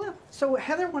 Caribbean blue. So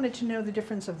Heather wanted to know the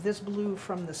difference of this blue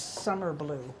from the summer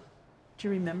blue. Do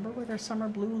you remember what our summer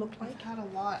blue looked like? We've had a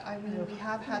lot. I mean, we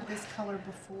have had this color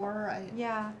before.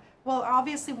 Yeah. Well,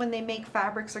 obviously when they make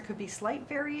fabrics, there could be slight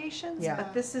variations, Yeah.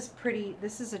 but this is pretty,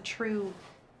 this is a true,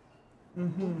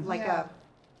 like Yeah.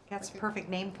 that's a perfect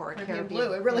name for it. Caribbean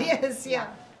blue, it really is, yeah.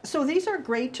 So these are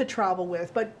great to travel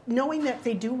with, but knowing that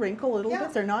they do wrinkle a little Yeah.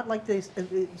 bit, they're not like they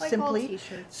Like simply. all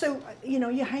t-shirts. So, you know,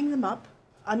 you hang them up.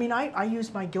 I mean, I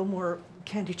use my Gilmore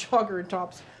candy jogger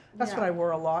tops That's what Yeah. I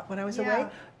wore a lot when I was away. Yeah.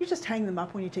 You just hang them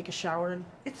up when you take a shower and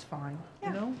it's fine,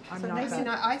 Yeah. you know? I'm So not nice, that. and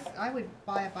I would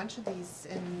buy a bunch of these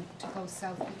and to go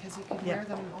south because you could Yeah. wear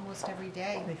them almost every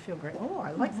day. They feel great. Oh,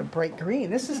 I like the bright green.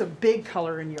 This is a big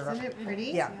color in Europe. Isn't it pretty?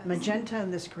 Yeah, magenta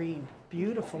and this green.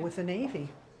 Beautiful with the navy.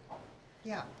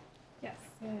 Yeah. Yes.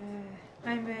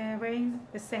 I'm wearing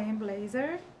the same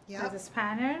blazer Yeah. as a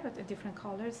spanner, but a different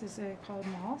colors. It's called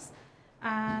moss.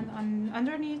 And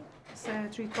underneath, it's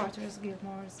 3/4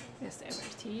 Gilmore's best ever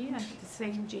tee, and the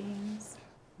same jeans.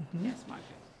 Yes, Margaret.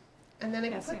 And then I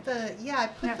Yes, put I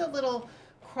put Yeah. the little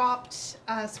cropped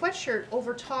sweatshirt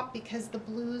over top because the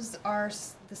blues are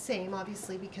the same,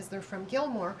 obviously, because they're from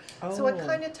Gilmore. So it Oh.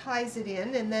 kind of ties it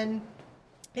in, and then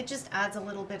it just adds a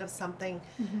little bit of something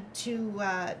to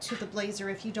the blazer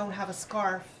if you don't have a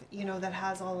scarf, you know, that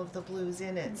has all of the blues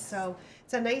in it. So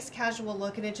it's a nice casual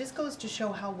look, and it just goes to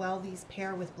show how well these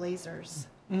pair with blazers.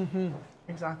 Mm-hmm,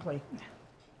 exactly.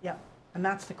 Yeah, and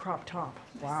that's the crop top.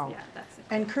 Wow. Yeah, that's it.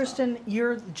 And Kirsten,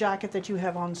 your jacket that you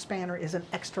have on spanner is an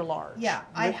extra large. Yeah,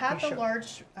 I Let had me the show.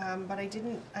 large, but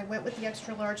I went with the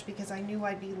extra large because I knew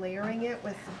I'd be layering it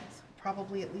with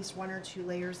probably at least 1 or 2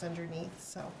 layers underneath,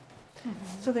 so.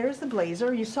 So there's the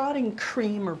blazer. You saw it in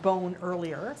cream or bone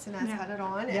earlier. Sinaz Yeah. had it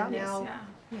on, Yeah. and Yes, now, yeah.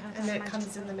 We have and then it some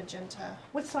comes in the magenta.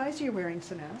 What size are you wearing,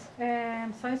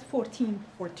 Sinaz? size 14.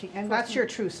 14. And that's your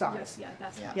true Yes, size. yeah,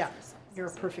 that's Yeah. my Yeah, size. you're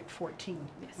a perfect 14.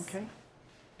 Yes. Okay.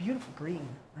 Beautiful green,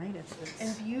 right? It's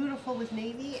And beautiful with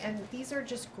navy, and these are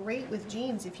just great with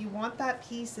jeans. If you want that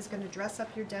piece, it's gonna dress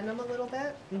up your denim a little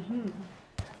bit.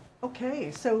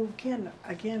 okay. So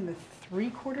again, the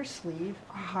 3/4 sleeve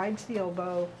hides the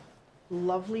elbow.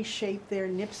 Lovely shape there,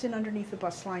 nips in underneath the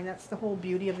bust line. That's the whole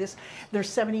beauty of this. They're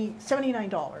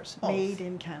 $79, Both. made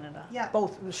in Canada. Yeah.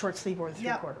 Both the short sleeve or the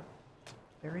Yeah. 3/4.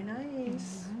 Very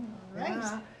nice. Right.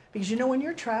 Yeah. Because you know when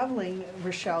you're traveling,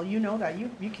 Rochelle, you know that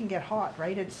you can get hot,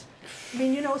 right? I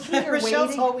mean, you know, so you're Rochelle's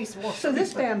waiting. always warm. So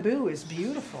this bamboo is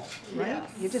beautiful, right?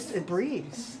 Yes. It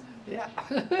breathes, Yeah.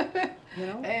 you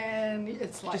know, And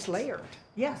it's light. just layered.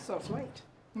 Yeah, So- it's light.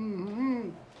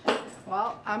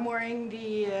 Well, I'm wearing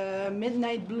the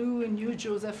midnight blue New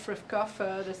Joseph Frifkoff,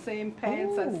 the same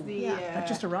pants as Ooh, the. yeah. That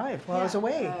just arrived while I was Yeah.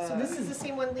 away. So this is the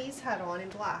same one Lee's had on in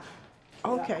black.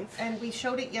 Okay. And we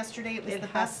showed it yesterday. It was It the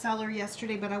has- best seller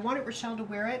yesterday, but I wanted Rochelle to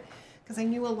wear it because I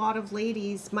knew a lot of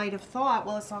ladies might have thought,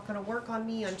 well, it's not going to work on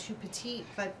me. I'm too petite,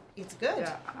 but it's good.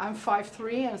 Yeah, I'm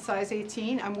 5'3" and size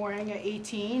 18. I'm wearing an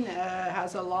 18.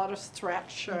 Has a lot of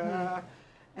stretch,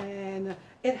 and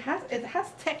it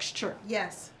has texture.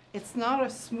 Yes, It's not a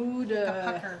smooth. like a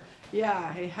pucker.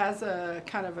 Yeah, it has a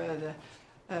kind of a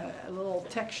little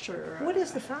texture. What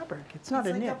is the fabric? It's not it's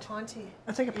a like knit. a ponte.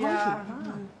 It's like a ponte. Yeah.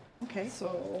 Ah, okay.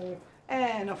 So,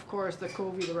 and of course the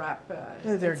COVID wrap.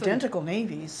 They're it's a- identical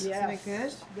navies. Yes, Isn't it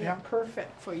good? They're Yeah.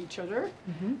 perfect for each other,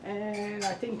 and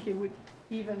I think it would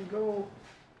even go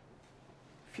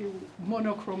if you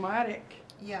monochromatic.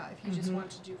 Yeah, if you just want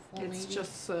to do full It's navy.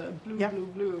 just blue, Yeah. blue,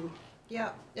 blue.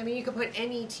 Yeah, I mean, you could put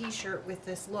any T-shirt with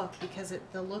this look because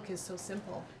the look is so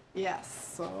simple.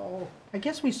 Yes. So I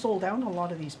guess we sold out a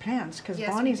lot of these pants because Yes,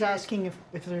 we Bonnie's did. asking if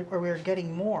we're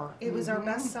getting more. It was our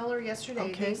best seller yesterday.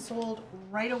 Okay. They sold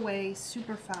right away,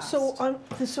 super fast.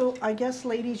 So I guess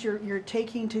ladies, you're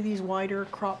taking to these wider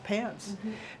crop pants.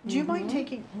 Do you mind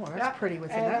taking? Oh, that's yeah. pretty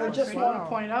with And I that. just want to Wow.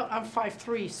 point out I'm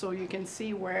 5'3", so you can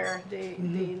see where they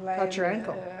land At your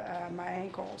ankle. my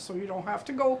ankle, so you don't have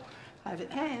to go have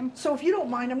it ham. So if you don't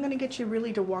mind, I'm going to get you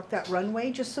really to walk that runway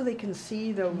just so they can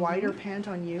see the wider pant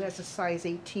on you as a size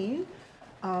 18.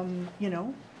 You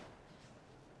know.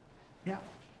 Yeah,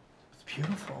 it's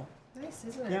beautiful. nice,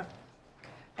 isn't it? Yeah.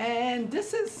 And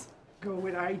this is go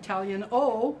with our Italian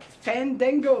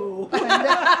Fandango.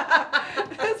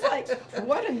 It's like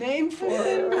what a name for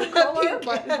a color,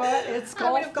 but it's I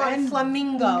called would have gone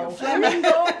flamingo.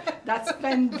 Flamingo. That's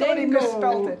Fandango.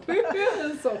 misspelled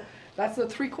So that's a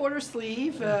 3/4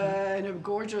 sleeve in a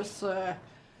gorgeous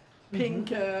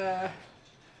pink,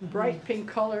 bright pink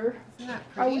color. Isn't that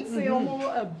I pretty? would say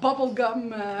almost a bubble gum.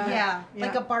 Yeah,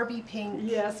 like yeah. a Barbie pink.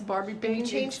 Yes, Barbie pink. You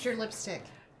changed your lipstick.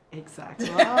 Exactly.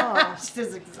 Ah, This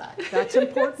is exact. that's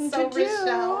important So to do.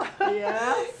 Rochelle.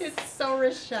 Yeah. It's so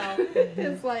Rochelle.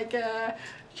 It's like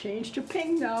change to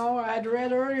pink now. I had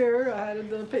red earlier. I had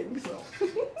the pink. So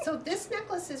So this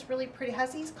necklace is really pretty. It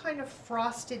has these kind of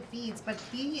frosted beads, but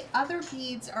the other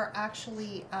beads are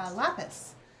actually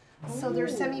lapis. So they're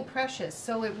semi-precious.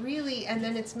 So it really, and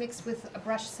then it's mixed with a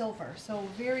brushed silver. So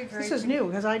very, very. This is pretty. new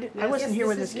because I wasn't Yes, here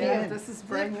when this this is came new. in. this is Isn't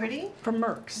brand that new. pretty? From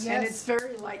Merck's. Yeah. And Yes. it's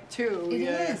very light too. It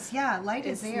yeah. is, yeah. Light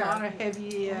It's as air. not a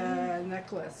heavy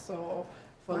necklace, so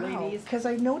for ladies. Because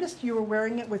I noticed you were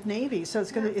wearing it with navy, so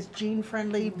it's jean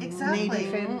friendly, Exactly. navy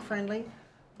fin friendly,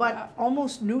 but Yeah.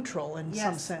 almost neutral in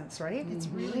some Yes. sense, right? It's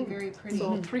really very pretty.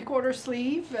 So 3/4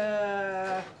 sleeve,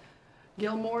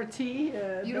 Gilmore tee.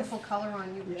 Beautiful color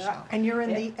on you, Yeah. Michelle. And you're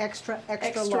in the extra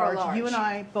Extra large. You and large.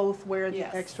 I both wear the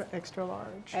Yes. extra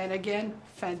large. And again,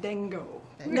 Fandango.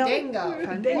 No.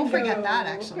 Fandango. Don't forget that,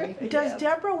 actually. Does Yes.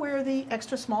 Deborah wear the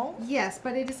extra small? Yes,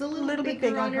 but it is a little bit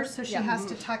bigger big on on her, her. so she Yeah. has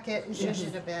to tuck it and shush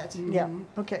it a bit. Yeah.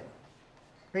 Okay.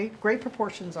 Great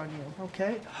proportions on you.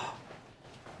 Okay.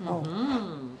 Oh,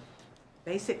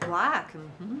 Basic black.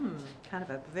 Kind of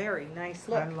a very nice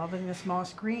look. I'm loving this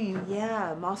moss green.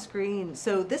 Yeah, moss green.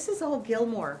 So this is all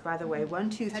Gilmore, by the way. 1,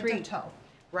 2, Head 3. to toe.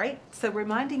 Right? So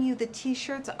reminding you the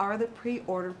t-shirts are the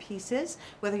pre-order pieces,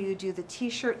 whether you do the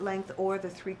t-shirt length or the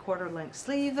 3/4 length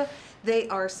sleeve, they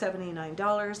are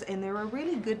 $79 and they're a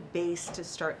really good base to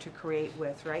start to create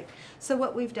with, right? So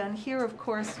what we've done here, of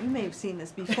course, you may have seen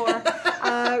this before,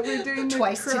 we're doing the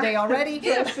Twice today already.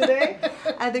 Twice today.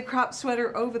 The crop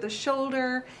sweater over the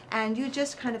shoulder, and you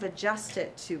just kind of adjust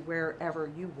it to wherever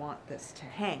you want this to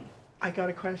hang. I got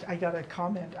a question. I got a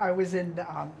comment. I was in.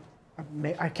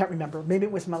 I can't remember. Maybe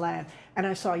it was Milan, and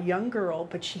I saw a young girl,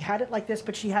 but she had it like this.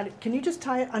 But she had it. Can you just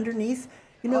tie it underneath?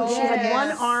 You know, she had one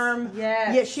Yes. arm.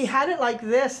 Yes. Yeah, she had it like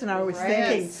this, and I was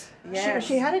thinking, Yes.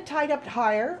 she had it tied up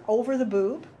higher over the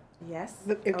boob. Yes.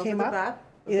 It Over came the up. bob.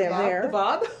 Yeah, the bob, there. The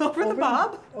bob. Over the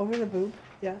bob. Over the boob.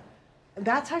 Yeah.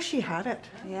 That's how she had it.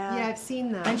 Yeah. Yeah, I've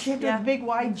seen that. And she had Yeah. the big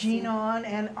wide jean on,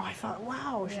 and I thought,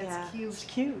 wow, Yeah, Yeah. it's cute. it's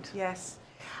cute. Yes.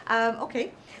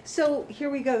 Okay. So here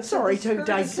we go. So Sorry the to skirt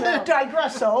as well.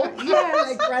 digress. So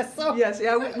Yes.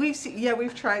 Yes. Yeah.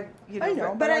 We've tried. You know. I know,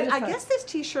 but but I I just thought- guess this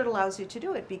T-shirt allows you to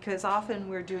do it because often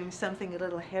we're doing something a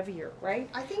little heavier, right?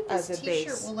 I think as this a t-shirt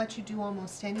base. will let you do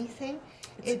almost anything.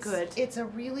 It's good. It's a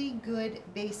really good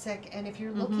basic, and if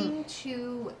you're looking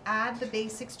to add the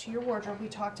basics to your wardrobe, we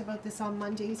talked about this on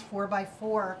Monday's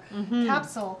 4x4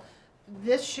 capsule.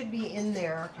 This should be in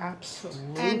there.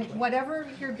 absolutely. And whatever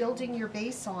you're building your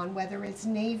base on, whether it's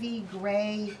navy,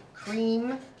 gray,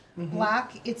 cream,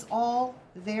 black, it's all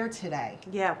there today.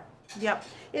 Yeah. Yep.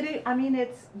 I mean,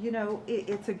 it's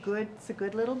it's a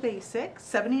good little basic.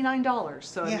 $79.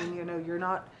 So Yeah. I mean, you're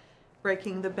not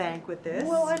breaking the bank with this.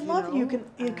 Well, I love you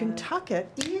know. can tuck it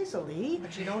easily,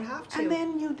 But you don't have to. and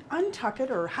then you untuck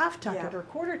it or half tuck Yeah. it or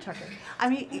quarter tuck it. I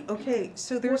mean, okay,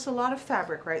 so there's a lot of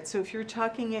fabric, right? So if you're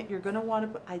tucking it, you're going to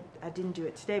want to, I didn't do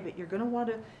it today, but you're going to want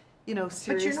to, but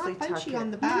seriously you're not tuck bunchy it.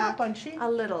 on the You're not back. bunchy. A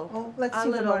little. Oh, let's a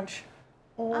see the little. bunch.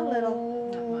 Oh, A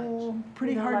little. Not much.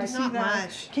 Pretty You know, hard like- to see Not that.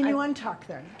 much. Can you untuck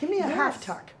then? Give me a half Yes.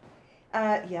 tuck.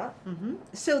 Yeah.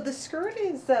 So the skirt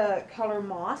is color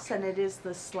moss, and it is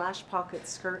the slash pocket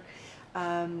skirt.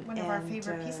 One of our and,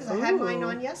 favorite pieces. I had mine ooh.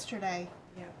 on yesterday.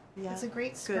 Yeah. It's a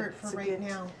great Good. skirt It's for a right good-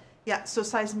 now. Yeah. So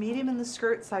size medium in the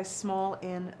skirt, size small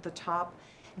in the top,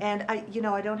 and I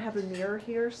don't have a mirror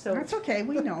here, so That's okay.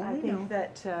 We know. I We think know.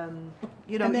 that And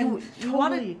you then you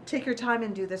want to totally- take your time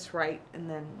and do this right, and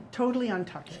then Totally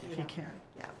untuck it if you can.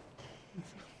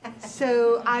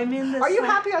 so I'm in this. Are you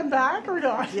happy I'm back or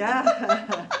not? Yeah.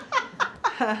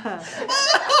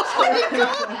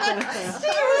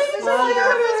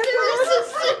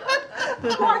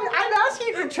 I'm asking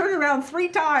you to turn around 3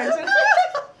 times. He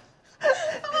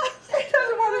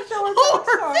doesn't want to show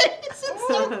her backside.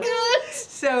 so good.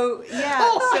 So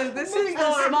yeah, so this is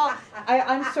the small.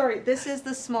 I'm sorry, this is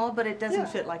the small, but it doesn't Yeah.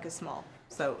 fit like a small.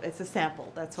 So it's a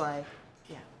sample. That's why.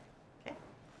 Yeah.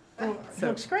 Okay. So-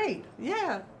 Looks great.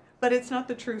 Yeah, but it's not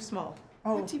the true small.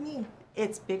 Oh, What do you mean?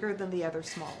 It's bigger than the other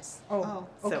smalls. oh,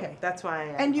 So okay. that's why.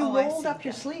 And you Oh, I rolled see. up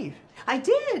your sleeve. I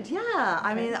did, yeah.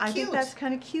 I mean, I think Cute. that's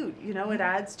kind of cute. You know, it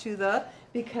adds to the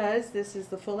because this is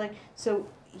the full length. So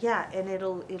yeah, and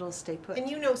it'll stay put. And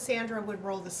you know Sandra would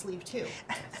roll the sleeve too.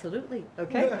 Absolutely.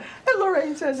 Okay. And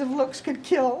Lorraine says if looks could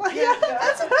kill. Yeah,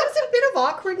 that's a bit of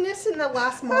awkwardness in the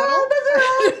last model.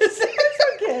 Oh,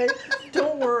 it's okay.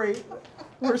 Don't worry.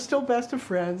 We're still best of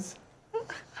friends.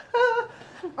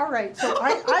 All right. So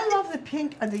I love the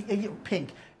pink,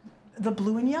 pink, the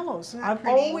blue and yellows. They're I've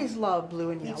pretty. always loved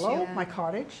blue and Me yellow. too. My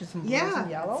cottage is in blues Yeah.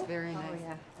 and yellow. It's very nice.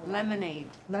 yeah. Lemonade.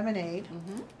 Lemonade.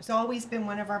 It's always been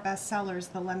one of our best sellers,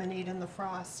 the lemonade and the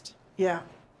frost. Yeah.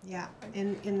 Yeah,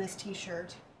 in this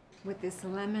T-shirt. With this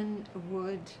lemon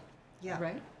wood, Yeah.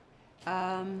 right?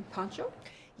 Poncho?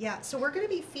 Yeah, so we're going to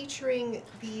be featuring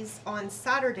these on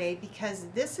Saturday because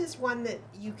this is one that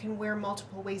you can wear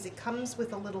multiple ways. It comes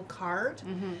with a little card.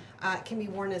 It can be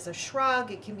worn as a shrug,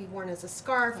 it can be worn as a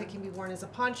scarf, it can be worn as a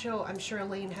poncho. I'm sure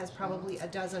Elaine has probably a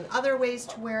dozen other ways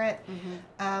to wear it.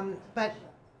 But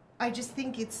I just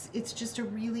think it's just a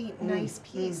really nice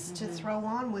piece to throw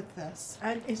on with this.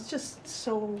 And it's just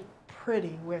so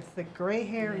pretty with the gray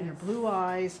hair and your blue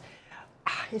eyes.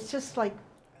 Ah, it's just like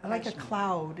a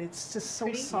cloud. It's just so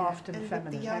Pretty. soft and And with the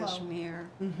feminine. yellow. Cashmere.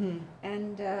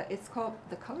 And it's called,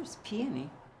 the color's peony.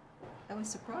 I was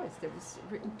surprised. There was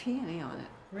written peony on it.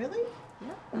 Really? Yeah.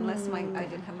 Unless I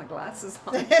didn't have my glasses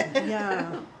on.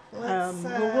 Yeah. Let's,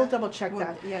 we'll double check Well,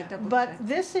 that. yeah, double But check.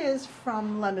 this is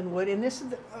from Lemonwood, and this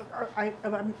is.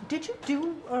 Did you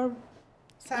do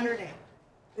Saturday.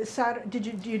 Saturday?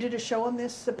 You did a show on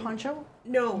this poncho?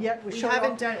 No, Yeah, we we showed it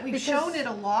haven't all- done. We've because- shown it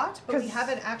a lot, but we 'cause-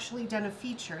 haven't actually done a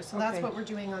feature. So that's Okay. what we're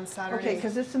doing on Saturday. Okay,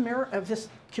 because this mirror of this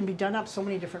can be done up so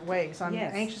many different ways. I'm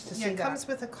Yes. anxious to yeah, see it that. comes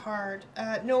with a card.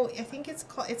 No, I think it's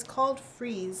called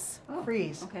Freeze. Oh,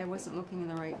 Freeze. okay, I wasn't looking in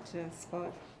the right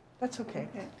spot. That's okay.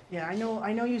 Okay. Yeah, I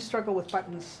know you struggle with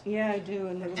buttons. Yeah, I do.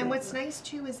 And what's nice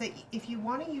too is that if you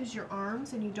want to use your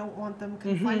arms and you don't want them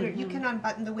confined, you can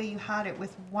unbutton the way you had it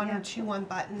with one or two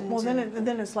unbuttons. Well,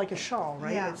 then it's like a shawl,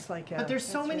 right? Yeah. It's like But there's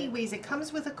so many ways. It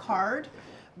comes with a card,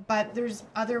 but there's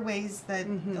other ways that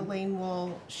Elaine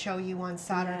will show you on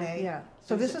Saturday. Yeah.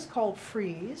 So this is called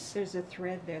Freeze. There's a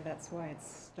thread there, that's why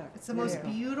it's stuck. It's the most Yeah.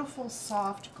 beautiful,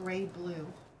 soft gray blue.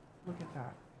 Look at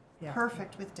that. Yeah.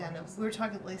 Perfect with denim. We were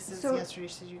talking to Lisa So- yesterday.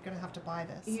 She said you're going to have to buy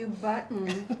this. You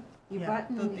button, Yeah.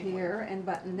 button here and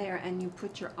button there, and you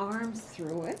put your arms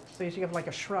through it, So you have like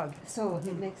a shrug. so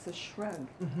it makes a shrug.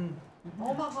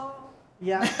 Omaha.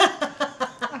 Yeah.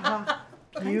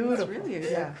 Beautiful. It's really a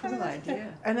Yeah. cool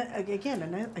idea. And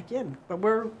again, but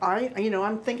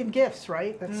I'm thinking gifts,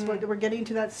 right? That's what we're getting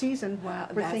to that season. Wow,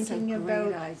 we're that's a thinking great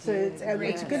about. idea. So it's a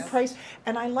Great good idea. price,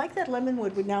 and I like that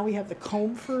Lemonwood. Now we have the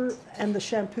comb and the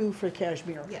shampoo for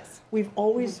cashmere. Yes. We've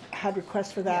always had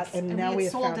requests for that, Yes. and we now had we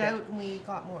have sold found out it. and we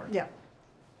got more. Yeah,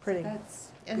 pretty. That's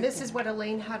And good this to is know. what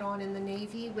Elaine had on in the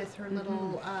navy with her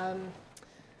little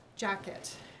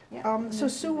jacket. Yeah. So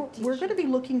Sue, we're going to be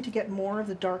looking to get more of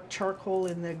the dark charcoal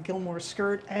in the Gilmore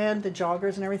skirt and the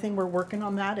joggers and everything. We're working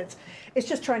on that. It's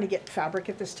just trying to get fabric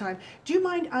at this time. Do you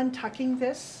mind untucking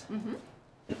this?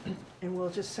 And we'll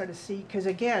just sort of see, because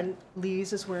again,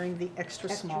 Lise is wearing the extra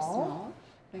small.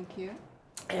 Thank you.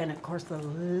 And of course the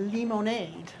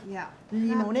lemonade. Yeah.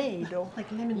 Lemonade. Like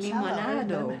limoncello.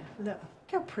 Limonado. Look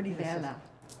how pretty this Bella.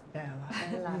 is.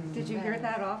 Bella. Did you hear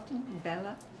that often?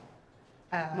 Bella?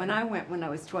 When Uh, I went when I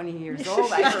was 20 years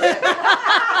old, I heard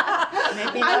it.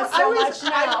 Maybe not so much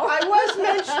now. I was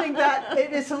mentioning that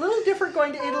it's a little different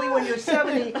going to Italy when you're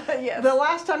 70. Yes. The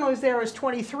last time I was there I was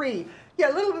 23.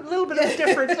 Yeah, a little bit of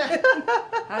difference.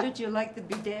 How did you like the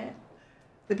bidet?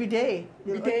 The bidet.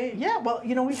 Bidet. Yeah, well,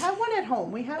 we have one at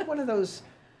home. We have one of those.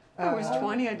 I was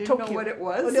 20, I didn't Tokyo. know what it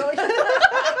was. Oh,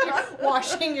 no.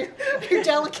 Washing your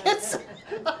delicates. Oh.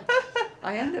 That's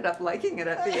I ended up liking it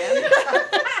at the end.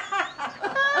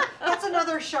 That's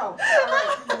another show.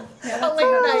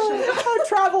 A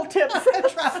travel tip.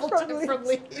 Travel tip from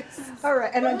Lise. All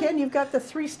right, and again, you've got the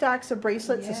 3 stacks of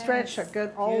bracelets, the stretch, Yes.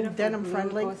 good, all Beautiful denim blue,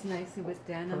 friendly. Goes nicely with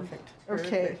denim. Perfect. Perfect.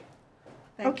 Okay.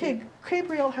 Thank Okay, you.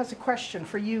 Gabriel has a question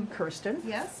for you, Kirsten.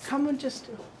 Yes. Come and just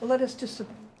let us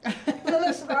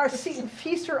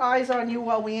feast our eyes on you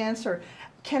while we answer.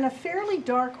 Can a fairly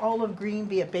dark olive green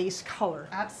be a base color?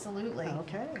 Absolutely.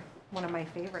 Okay. One of my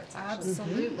favorites, actually.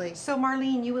 Absolutely. So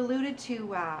Marlene, you alluded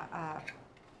to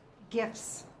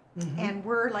gifts, and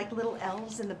we're like little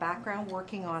elves in the background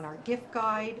working on our gift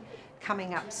guide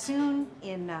coming up soon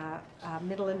in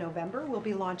middle of November. We'll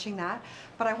be launching that.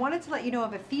 But I wanted to let you know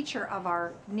of a feature of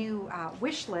our new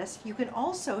wish list. You can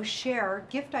also share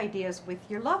gift ideas with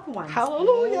your loved ones.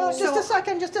 Hallelujah. So- Just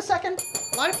a second.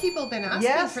 A lot of people have been asking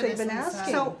Yes, for they've this. been and stuff.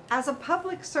 asking. So, as a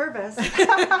public service,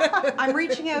 I'm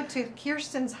reaching out to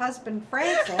Kirsten's husband,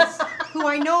 Francis, who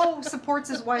I know supports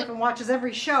his wife and watches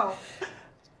every show.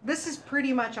 This is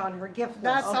pretty much on her gift list.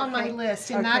 That's on my Okay.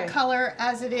 list in Okay. that color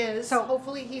as it is. So-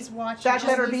 hopefully he's watching. That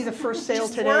better be the first sale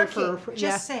Just today working. for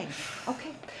Just saying.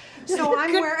 Okay. So I'm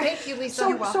Good, wearing. thank you, Lisa. So,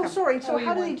 You're so welcome. sorry. So Oh,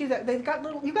 how you do they won. do that? They've got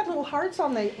you got little hearts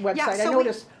on the website. I so we-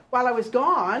 noticed while I was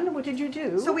gone. What did you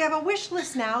do? So we have a wish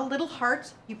list now, little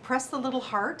heart. You press the little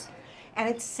heart and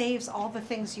it saves all the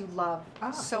things you love.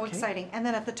 Ah, So okay. exciting. And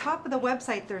then at the top of the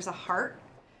website, there's a heart.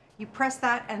 You press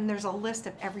that and there's a list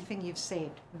of everything you've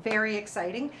saved. Very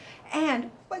exciting. And, oh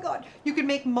my God, you can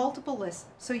make multiple lists.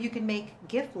 So you can make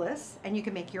gift lists and you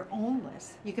can make your own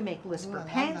list. You can make lists Ooh, for I love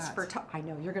pants, that. for I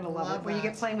know, you're going to love it when you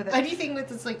get that. playing with it. Anything with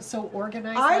this like so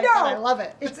organized. I like that, know. I love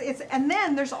it. It's and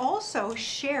then there's also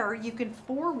share. You can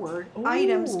forward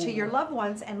items to your Ooh. loved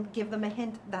ones and give them a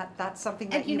hint that that's something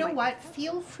that And you know might- what?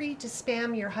 Feel free to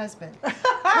spam your husband.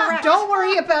 Don't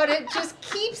worry about it. Just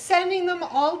keep sending them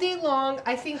all day long.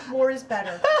 I think More is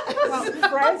better.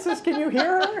 Frances, can you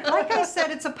hear her? Like I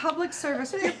said, it's a public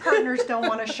service. Your partners don't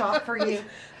want to shop for you.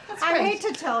 I hate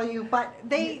to tell you, but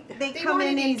they come want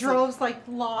in it in easy. droves like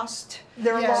lost.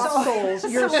 They're Yeah. lost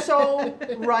souls. You're so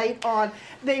right on.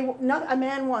 A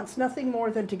man wants nothing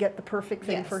more than to get the perfect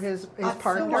thing Yes. for his Of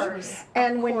partner. course.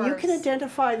 And when you can course.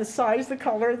 identify the size, the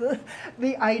color,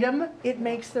 the item, it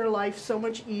makes their life so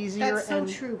much easier. That's so and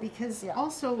true because Yeah.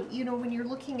 also, you know, when you're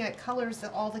looking at colors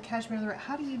that all the cashmere,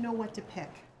 how do you know what to pick?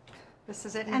 This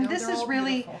is it. You And know, this they're is all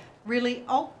really, beautiful. really,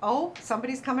 oh,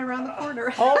 somebody's coming around the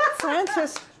corner. Oh,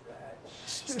 Frances,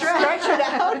 stretch it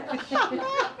out.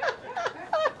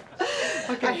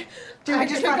 Okay. I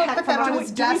just just got got head put from that on to his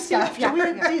his Do we desk see,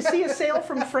 after. do you see a sale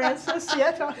from Frances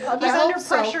yet? He's I under hope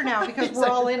so. pressure now because we're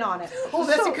all in on it. Oh,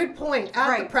 that's So- a good point. Add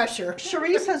the Right. pressure.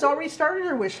 Cherise has already started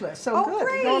her wish list, so Oh, good.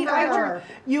 great. Well, I'm glad I you're- are.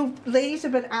 you ladies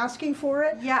have been asking for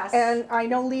it. Yes. And I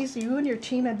know, Lisa, you and your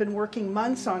team have been working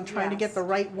months on trying to get Yes. the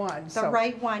right one. The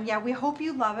right one. Yeah, we hope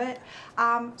you love it.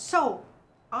 So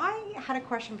I had a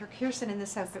question for Kirsten in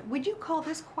this outfit. Would you call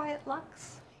this Quiet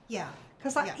Luxe? Yeah.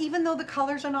 Because Yeah. even though the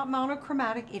colors are not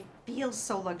monochromatic, it feels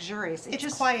so luxurious. It It's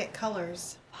just quiet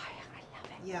colors. I love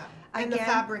it. Yeah. And the Again-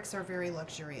 fabrics are very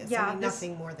luxurious. Yeah, I mean, this-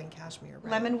 nothing more than cashmere.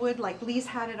 Right? Lemonwood, like Lee's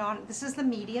had it on. This is the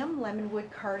medium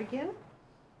lemonwood cardigan.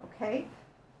 Okay.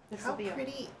 This How will be.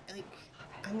 pretty. Like,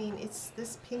 I mean,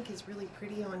 this pink is really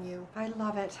pretty on you. I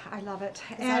love it. I love it.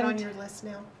 Is that on your list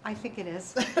now? I think it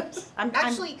is.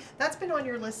 Actually, that's been on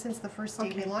your list since the first day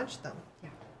we Okay. launched them.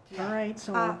 Yeah. All right,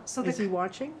 so, So is the- he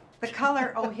watching? The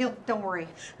color. Oh, don't worry.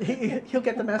 He'll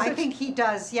get the message. I think he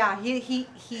does. Yeah, he.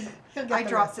 He'll get I the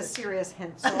dropped a message. serious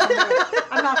hint, so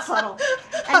I'm not subtle.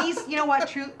 And he's, you know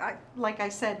what? Like I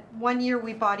said, one year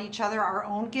we bought each other our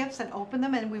own gifts and opened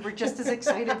them, and we were just as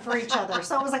excited for each other.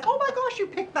 So I was like, oh my gosh, you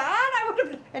picked that! I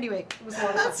would have. Anyway, it was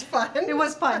wonderful. That's fun. It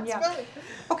was fun. That's Yeah. fun.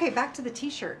 Okay, back to the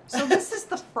T-shirt. So this is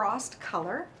the frost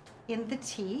color in the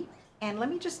tee, and let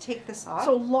me just take this off.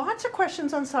 So lots of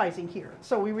questions on sizing here.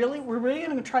 So we're really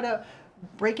going to try to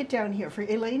break it down here. For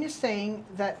Elaine is saying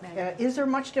that is there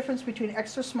much difference between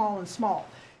extra small and small?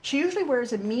 She usually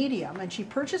wears a medium, and she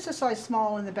purchased a size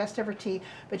small in the Best Ever Tee,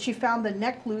 but she found the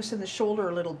neck loose and the shoulder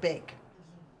a little big.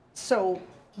 So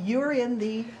you're in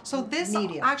the So this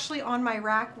medium. actually on my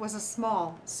rack was a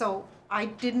small. So I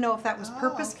didn't know if that was Oh,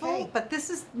 purposeful, okay. but this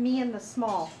is me in the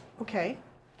small. Okay.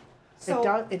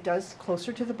 So it does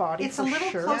closer to the body it's for a little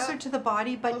sure. closer Yeah. to the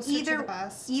body, but Closer to the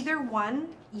bust. either one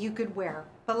you could wear.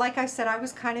 But like I said, I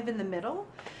was kind of in the middle.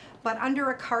 But under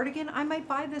a cardigan, I might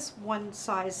buy this one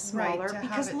size Right, smaller to have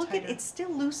because it look tighter. at it's still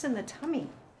loose in the tummy.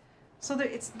 So there,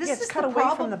 this Yeah, it's is cut the away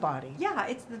problem. from the body. Yeah,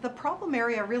 it's the problem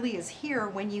area really is here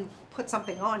when you put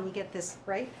something on, you get this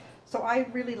right. So I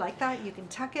really like that. You can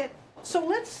tuck it. So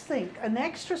let's think, an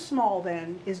extra small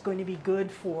then is going to be good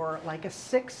for like a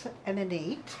 6 and an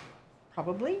 8,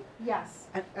 probably. Yes.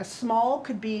 A small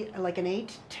could be like an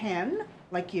 8, 10,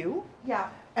 like you. Yeah.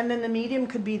 And then the medium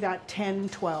could be that 10,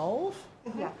 12.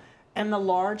 Yeah. And the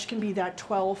large can be that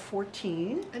 12,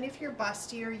 14. And if you're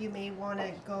bustier, you may want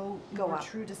to go more up.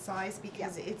 true to size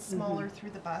because it's Mm-hmm. smaller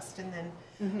through the bust and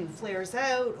then flares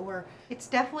out. Or It's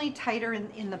definitely tighter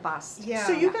in the bust. yeah.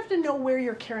 So you have to know where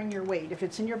you're carrying your weight. If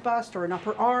it's in your bust or an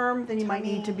upper arm, then you might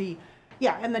need to be,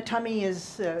 yeah, and the tummy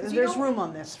is, you there's don't- room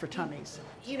on this for tummies.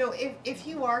 You know, if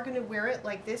you are going to wear it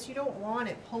like this, you don't want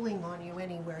it pulling on you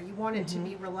anywhere. You want it to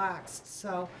be relaxed.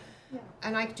 So,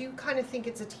 and I do kind of think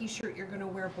it's a t-shirt you're going to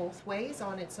wear both ways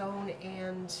on its own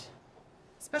and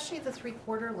especially the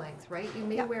 3/4 length, right? You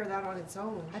may wear that on its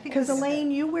own. I think Because it's-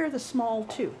 Elaine, you wear the small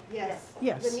too. Yes.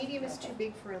 Yes. The medium is too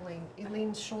big for Elaine.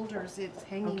 Elaine's shoulders, it's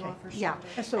hanging Okay. off her Yeah.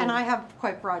 shoulders. So- And I have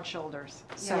quite broad shoulders.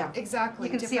 So Yeah, exactly.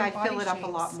 you can see I Different fill body it up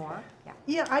a lot shapes. more. Yeah.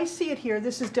 Yeah, I see it here.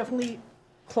 This is definitely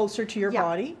closer to your Yeah.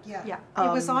 body. Yeah. Yeah. It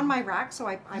was on my rack, so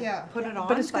I Yeah. put it on.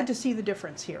 But it's good to see the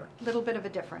difference here. A little bit of a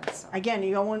difference. So. Again,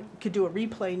 you could do a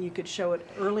replay and you could show it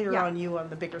earlier Yeah. on you on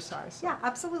the bigger size. Yeah,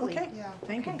 absolutely. Okay, Yeah.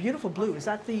 thank you. Okay. Beautiful blue. Is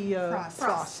that the Frost.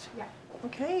 frost? Yeah.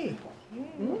 Okay.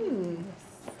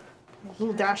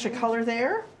 Little dash of color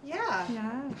there. Yeah.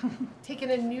 Yeah. Taking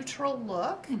a neutral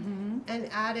look and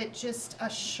added just a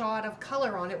shot of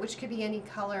color on it, which could be any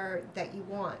color that you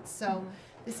want. So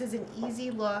this is an easy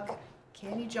look.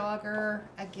 Candy jogger,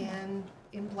 again,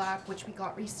 in black, which we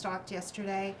got restocked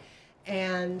yesterday.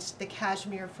 And the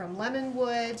cashmere from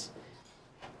Lemonwood.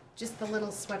 Just the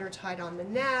little sweater tied on the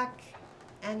neck.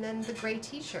 And then the gray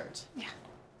t-shirt.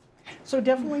 So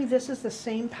definitely this is the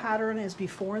same pattern as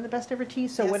before in the Best Ever Tee.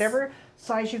 So Yes. whatever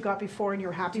size you got before and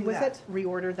you're happy Do with that. it,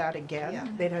 reorder that again.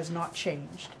 Yeah. It has not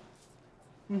changed.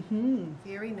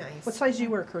 Very nice. What size do you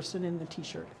wear, Kirsten, in the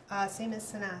t-shirt? Same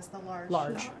as Sanaz, the large.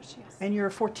 Large. Large, yes. And you're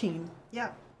 14, Yeah.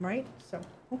 right? So,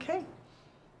 okay.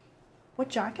 What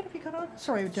jacket have you got on?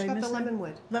 Sorry, did It's I got the miss that?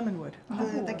 lemonwood.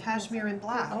 Lemonwood. The cashmere in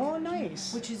black. Oh,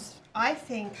 nice. Which is, I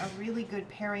think, a really good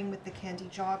pairing with the candy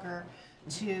jogger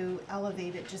to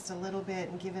elevate it just a little bit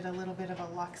and give it a little bit of a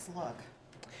luxe look.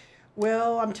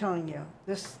 Well, I'm telling you,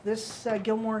 this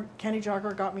Gilmore candy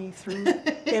jogger got me through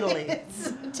Italy.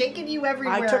 It's taking you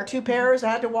everywhere. I took 2 pairs. I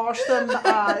had to wash them.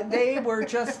 They were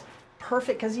just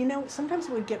perfect because sometimes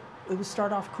it would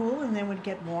start off cool and then would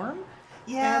get warm.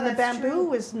 Yeah, and the that's bamboo true.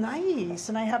 was nice,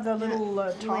 and I have the little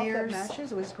top Layers. that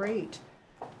matches. It was great,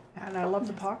 and I love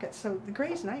the pockets. So the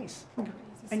gray's nice,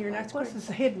 and your necklace is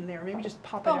hidden there. Maybe just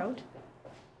pop it out.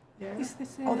 There. Is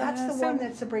this Oh, that's the one same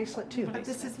that's a bracelet too. But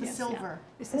this is the Yes, silver.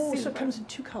 This is Oh, so silver. it comes in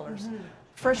 2 colors: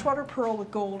 freshwater pearl with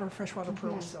gold, or freshwater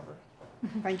pearl with silver.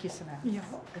 Thank you, Sanaa. Yeah.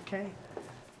 Okay.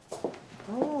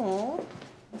 Oh,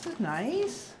 this is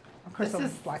nice. Of course, This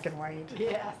it's is- black and white.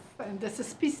 Yes, and this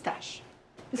is pistache.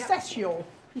 Pistachio.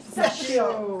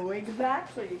 Pistachio,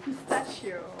 exactly,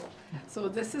 pistachio. So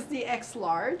this is the X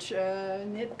large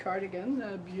knit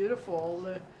cardigan, beautiful.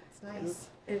 It's nice.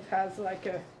 It has like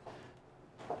a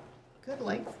Good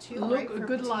length too, Look, right? a for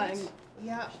good petite? line.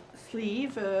 Yeah.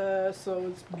 sleeve, so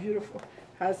it's beautiful.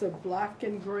 Has a black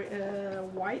and gray,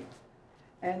 white,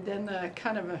 and then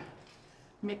kind of a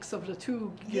mix of the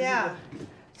two. gives you Yeah.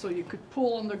 so you could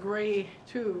pull on the gray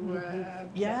too.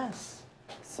 Yes.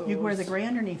 So You wear the gray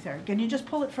underneath there. Can you just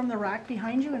pull it from the rack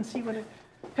behind you and see what it?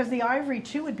 Because the ivory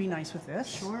too would be nice with this.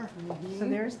 Sure. So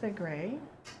there's the gray.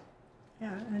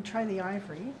 Yeah, and then try the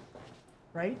ivory,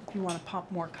 right? If you want to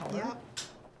pop more color.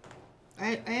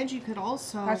 Yeah. And you could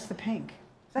also. That's the pink.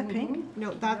 Is that pink?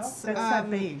 No, that's That's that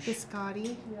beige.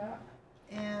 biscotti. Yeah.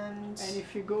 And And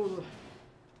if you go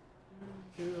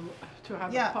to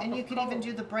have a yeah, pop and of you could color. even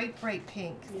do the bright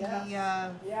pink. Yes. The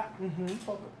Yeah.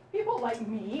 For people like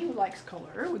me who likes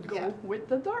color would go Yeah. with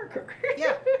the darker.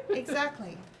 yeah,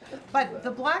 exactly. But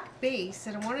the black base,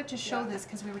 and I wanted to show Yeah. this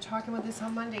because we were talking about this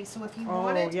on Monday. So if you Oh,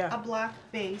 wanted yeah. a black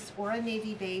base or a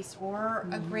navy base or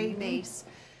a gray base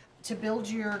to build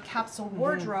your capsule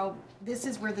wardrobe, this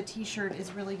is where the t-shirt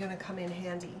is really going to come in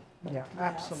handy. Yeah,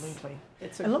 absolutely.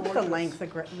 It's a And look at the gorgeous-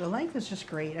 length. The length is just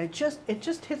great. It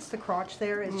just hits the crotch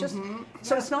there. It's just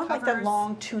so Yeah, it's not like the covers-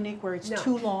 long tunic where it's No,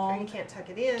 too or you long. can't tuck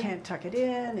it in. Can't tuck it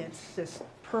in. It's just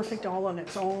perfect all on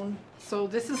its own. So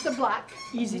this is the black,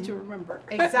 easy to remember.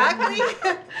 Exactly.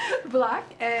 Black,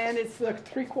 and it's the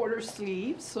 3/4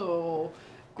 sleeve, so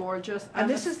gorgeous. And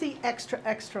this is the extra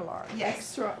large.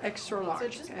 Yes. extra large, So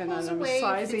it just and pulls I'm away, a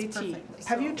size fits 18. perfectly.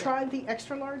 Have you So- tried the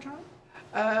extra large on?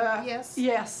 Yes.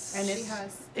 Yes. And She it's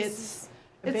has. This It's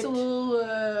a it's a bit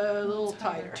little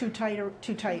tighter. tighter. too tight or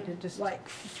too tight. It just Like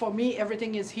for me,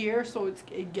 everything is here, so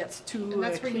it gets too. and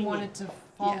that's where you clingy. want it to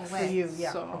fall Yes. for away. you.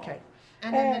 Yeah. So- Okay.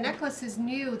 And then the And- necklace is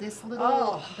new. This little.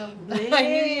 Oh, I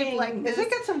knew you'd like Has this. it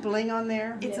got some bling on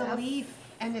there? It's a Yes. leaf,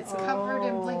 and it's covered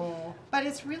in bling. Oh. But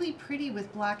it's really pretty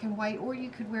with black and white, or you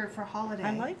could wear it for holiday.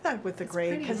 I like that with the It's gray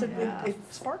pretty, because yeah. it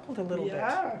sparkled a little bit.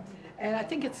 Yeah, and I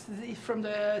think it's from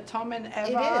the Tom and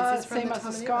Eva, is, it's from same the as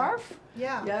Tom the and Eva. scarf.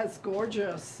 Yeah. Yeah, it's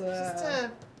gorgeous. Just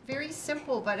a very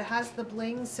simple, but it has the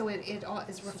bling, so it all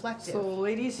is reflective. So,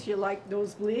 ladies, you like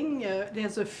those bling?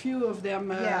 There's a few of them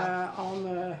Yeah.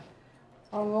 on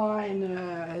online,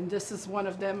 and this is one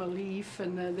of them, a leaf,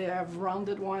 and they have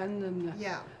rounded one, and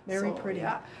Yeah. Very so, pretty.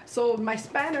 Yeah. So my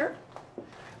spanner,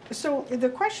 So the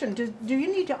question: Do you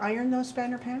need to iron those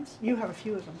spanner pants? You have a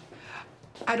few of them.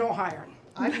 I don't iron.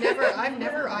 I've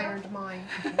never ironed mine.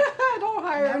 I don't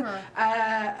iron. Never.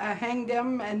 I hang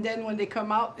them, and then when they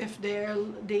come out, if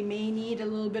they may need a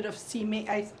little bit of steam,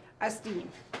 I steam.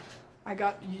 I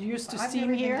got used to I've steam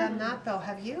never here. even done that though.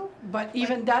 Have you? But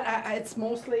even that, it's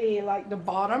mostly like the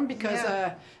bottom because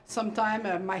Yeah. sometimes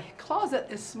my closet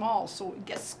is small, so it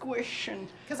gets squished. And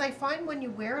Because I find when you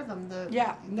wear them, the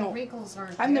no. wrinkles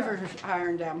aren't. I've there. never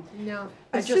ironed them. No.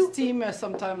 I The just suit- steam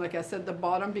sometimes, like I said, the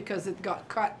bottom because it got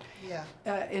cut Yeah.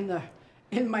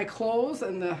 in my clothes,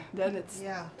 and then it's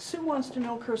Yeah. Sue wants to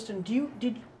know, Kirsten, do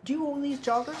you own these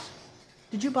joggers?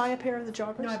 Did you buy a pair of the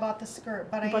joggers? No, I bought the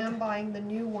skirt, but You I bought am the- buying the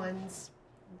new ones.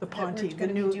 the that we're Ponte, the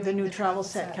gonna be new doing the travel travel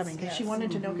set sets, coming because she yes.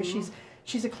 wanted to know because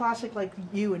she's a classic like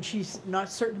you and she's not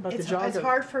certain about It's the jogger.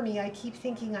 hard for me. I keep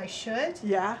thinking I should,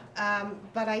 Yeah,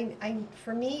 but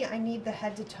for me, I need the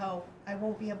head to toe. I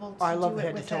won't be able to I love do the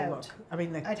it head to toe without. look. I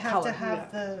mean the I'd have color. to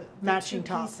have the Matching two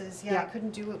top. pieces. Yeah, Yeah. I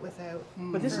couldn't do it without.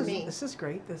 But this for me. is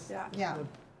great. This Yeah. Yeah.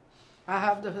 I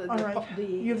have All right.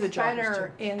 You have the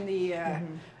joggers, spanner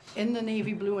in the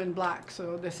navy blue and black.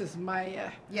 So this is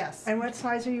my Yes. And what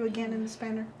size are you again in the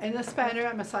spanner? in the spanner.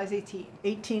 I'm a size 18.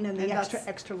 18 and the And extra that's-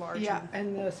 extra large. Yeah, one.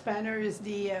 and the spanner is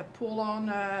the pull-on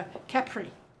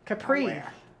capri. Capri. I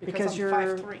wear, Because I'm you're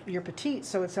 5'3". you're petite,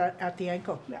 so it's at the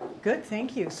ankle. Yeah. Good,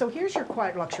 thank you. So here's your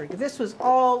quiet luxury. This was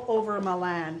all over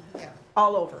Milan, Yeah.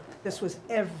 all over. This was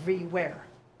everywhere.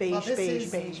 Beige, Well,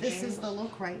 beige, beige. this is the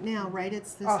look right now, right?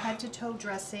 It's this Oh. head to toe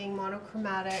dressing,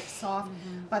 monochromatic, soft,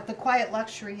 but the quiet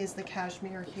luxury is the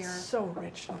cashmere here. So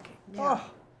rich looking. Yeah.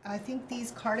 Oh, I think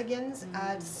these cardigans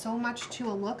add so much to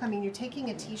a look. I mean, you're taking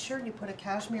a t-shirt, you put a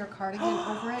cashmere cardigan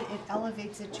over it, it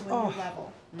elevates it to a Oh. new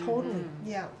level. totally.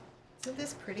 Yeah. Isn't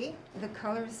this pretty? The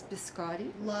color is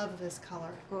biscotti. Love this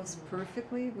color. Goes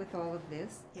perfectly with all of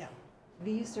this. Yeah.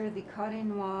 These are the Cotte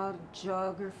Noir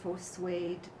jogger faux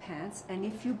suede pants, and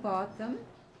if you bought them,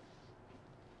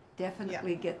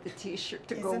 definitely get the t-shirt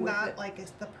to go Isn't with that it. like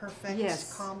it's the perfect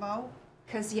Yes. combo?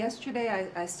 Because yesterday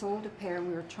I sold a pair and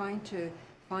we were trying to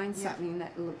find Yeah. something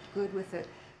that looked good with it.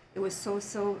 It was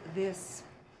so this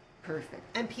perfect.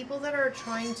 And people that are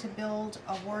trying to build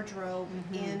a wardrobe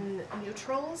Mm-hmm. in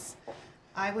neutrals,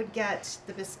 I would get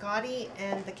the biscotti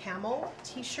and the camel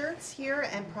t-shirts here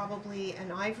and probably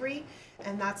an ivory,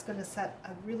 and that's going to set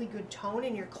a really good tone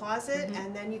in your closet,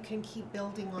 and then you can keep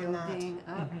building on that. Building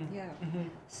up, yeah.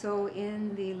 So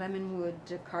in the Lemonwood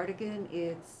cardigan,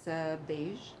 it's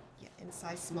beige, Yeah, in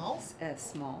size small.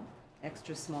 small,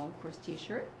 extra small, of course,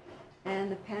 t-shirt. And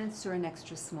the pants are an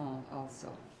extra small also,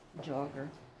 jogger.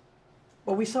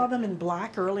 Well, we saw them in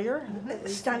black earlier. Mhm.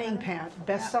 Stunning pant.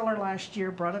 Bestseller last year,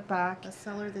 brought it back.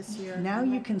 Bestseller this year. Now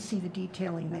you can see the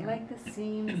detailing I there. like the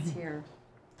seams here,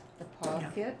 the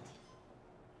pocket.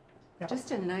 Yeah. Just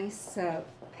a nice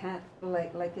pant,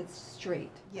 like it's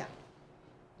straight. Yeah.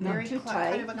 Not Very too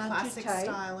kind of tight, a not too classic tight.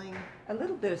 styling. A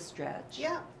little bit of stretch.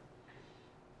 Yeah.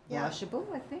 Yeah. Washable,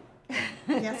 I think.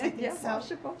 Yes, I think Yeah, so.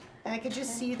 washable. And I could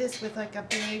just see this with like a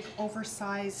big,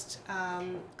 oversized,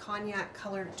 cognac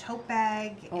colored tote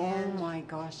bag. Oh And my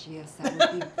gosh, yes,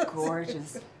 that would be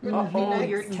gorgeous. Oh, nice.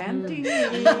 you're tempting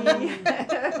me.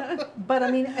 But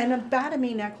I mean, and a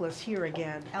batami necklace here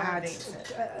again Elevates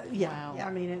adds. it. Yeah, Wow.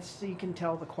 I mean, it's you can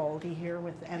tell the quality here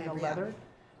with and the Yeah. leather.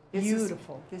 This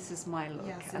Beautiful. This is my look.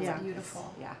 Yes, I it's like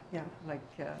beautiful. this. Yeah, Yeah. like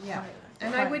Yeah. Right.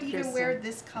 And I would even wear Kristen.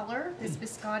 this color, this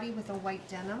biscotti with a white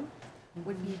denim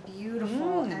would be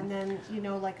beautiful. And then, you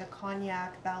know, like a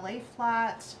cognac ballet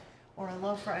flat or a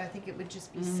loafer, I think it would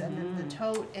just be and then the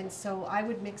tote. And so I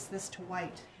would mix this to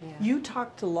white. yeah. You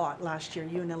talked a lot last year.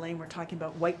 You and Elaine were talking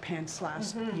about white pants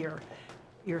last year.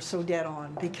 You're so dead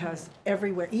on because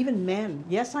everywhere, even men.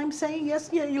 Yes, I'm saying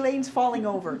yes. Yeah, Elaine's falling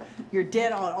over. You're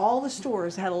dead on. All the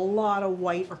stores had a lot of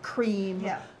white or cream,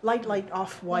 Yeah. light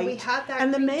off white. we had that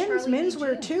and the green men's Charlie B.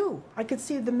 menswear jean. too. I could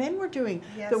see the men were doing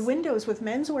Yes. the windows with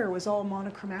menswear was all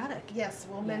monochromatic. Yes,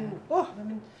 women, Oh.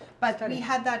 women. But Stunning. we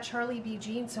had that Charlie B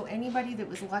jean, so anybody that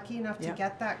was lucky enough to Yeah.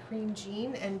 get that cream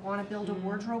jean and want to build a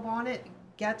wardrobe on it,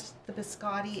 get the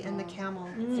biscotti and the camel.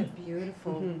 It's a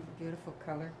beautiful, beautiful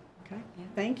color. Okay, Yeah.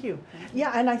 thank you.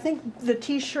 Yeah, and I think the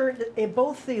T-shirt,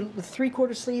 both the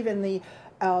three-quarter sleeve and the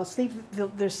sleeve,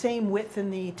 the same width in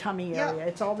the tummy Yeah. area.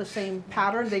 It's all the same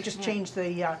pattern. They just changed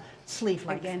the sleeve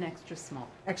length. Again, extra small.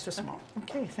 Extra small.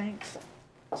 Okay, thanks.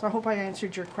 So I hope I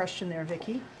answered your question there,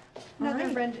 Vicki. Another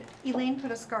right. friend, Elaine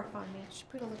put a scarf on me. She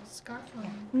put a little scarf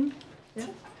on. Yeah.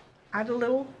 Add a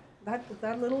little,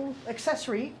 that little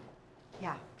accessory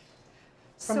Yeah.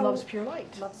 from So- Love's Pure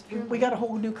Light. Love's Pure We got a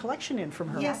whole new collection in from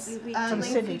her. Yes, we- From Elaine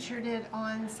Sydney. featured it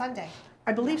on Sunday.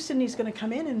 I believe Sydney's going to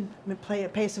come in and pay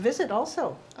us a visit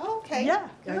also. Oh, okay. Yeah,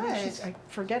 Good. I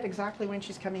forget exactly when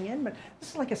she's coming in, but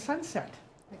this is like a sunset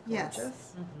Yes.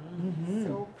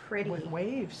 So pretty. with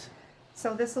waves.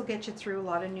 So this will get you through a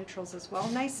lot of neutrals as well.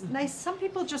 Nice, nice. Some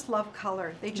people just love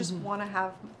color. They just want to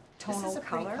have tonal This is a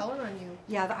pretty color. color on you.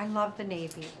 Yeah, I love the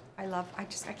navy. I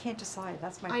can't decide.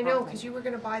 That's my I problem. know, because you were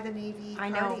going to buy the navy I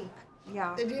know. party.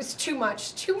 Yeah. It is too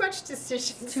much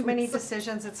decisions. Too many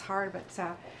decisions. It's hard, but It's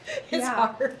yeah.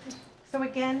 hard. So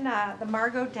again, the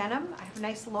Margot denim. I have a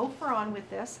nice loafer on with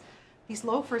this. These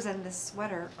loafers and this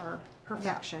sweater are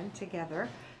perfection together.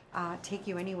 Take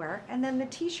you anywhere. And then the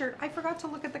t-shirt, I forgot to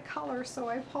look at the color, so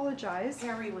I apologize.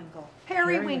 Periwinkle.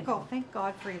 Periwinkle. Thank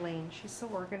God for Elaine. She's so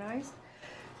organized.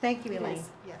 Thank you, Elaine.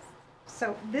 Yes.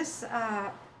 So this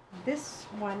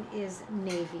one is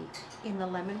navy in the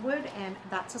Lemonwood, and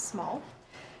that's a small.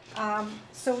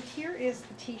 So here is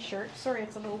the t-shirt. Sorry,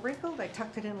 it's a little wrinkled. I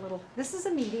tucked it in a little. This is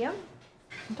a medium.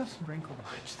 It doesn't wrinkle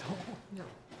much though. No.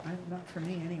 Not for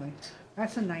me, anyway.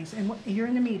 That's a nice, and you're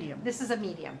in the medium. This is a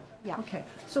medium, yeah. Okay,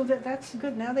 so that's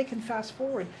good. Now they can fast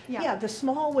forward. Yeah. Yeah, the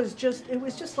small was just, it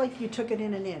was just like you took it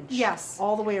in an inch. Yes.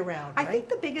 All the way around, I right? think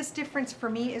the biggest difference for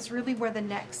me is really where the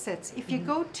neck sits. If you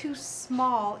go too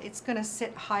small, it's gonna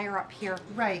sit higher up here.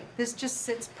 Right. This just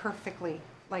sits perfectly,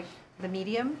 like the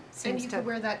medium And seems you to. could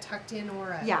wear that tucked in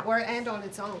or Yeah. and on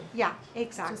its own. Yeah, Just a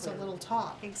exactly. little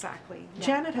top. Exactly. Yeah.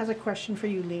 Janet has a question for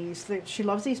you, Lise. That she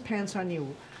loves these pants on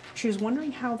you. She was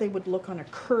wondering how they would look on a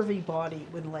curvy body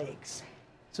with legs.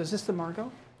 So is this the Margot?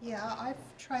 Yeah, I've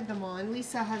tried them on.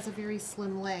 Lisa has a very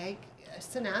slim leg.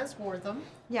 Sanaz wore them.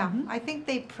 Yeah, I think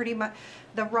they pretty much,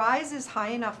 the rise is high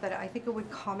enough that I think it would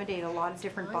accommodate a lot of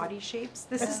different fine. body shapes.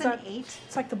 This It's is an not- 8.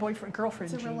 It's like the boyfriend,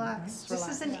 girlfriend It's a jean, right? relaxed- This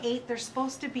is an 8. They're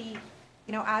supposed to be,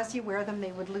 you know, as you wear them,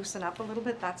 they would loosen up a little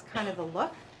bit. That's kind of the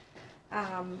look.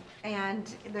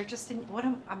 And they're just in,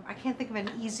 I can't think of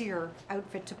an easier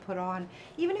outfit to put on.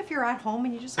 Even if you're at home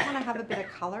and you just want to have a bit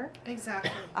of color. Exactly.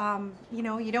 You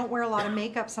know, you don't wear a lot of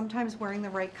makeup. Sometimes wearing the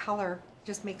right color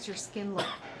just makes your skin look.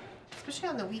 Especially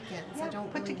on the weekends. Yeah, I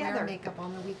don't put really together. wear makeup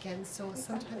on the weekends, so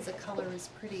sometimes the color is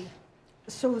pretty.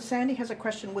 So Sandy has a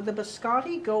question. Would the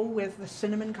biscotti go with the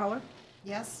cinnamon color?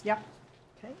 Yes? Yep.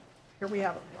 Okay, here we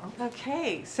have it.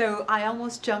 Okay, so I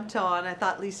almost jumped on. I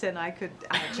thought Lisa and I could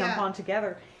jump Yeah. on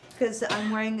together because I'm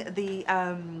wearing the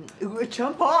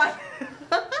jump on.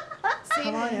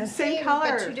 Same, on in. Same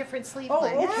color. but 2 different sleeve Oh,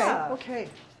 lengths. okay, Yeah. okay.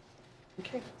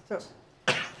 Okay,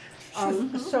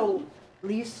 so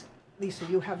Lisa,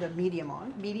 you have the medium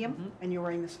on, Medium. and you're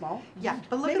wearing the small? Yeah,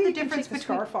 but look Maybe at the you can difference take the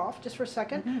between. scarf off just for a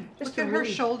second. Just Look to at her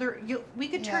really- shoulder. We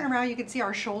could turn Yeah. around. You could see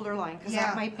our shoulder line because Yeah.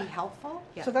 that might be helpful.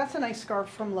 Yeah. So that's a nice scarf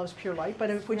from Love's Pure Light, but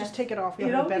if we just take it off, It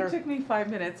you'll have a only better. took me 5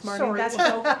 minutes, Marnie. Sorry. That's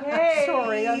okay.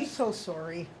 Sorry, I'm so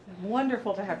sorry.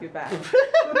 Wonderful to have you back.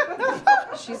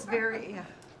 She's very. Yeah.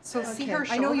 So see Okay, her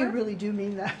shoulder. I know you really do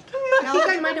mean that. I think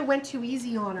I might have went too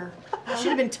easy on her. Should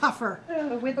have been tougher.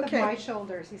 The width Okay. of my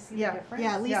shoulders. You see Yeah. the difference?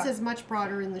 Yeah, Lisa's much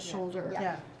broader in the shoulder.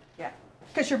 Yeah, Yeah.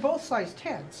 because you're both size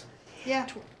 10s. Yeah.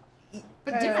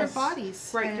 But different Yes.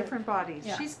 bodies. Right, different bodies.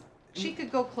 Yeah. She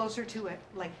could go closer to it,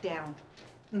 like down,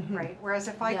 right? Whereas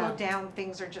if I Yeah. go down,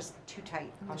 things are just too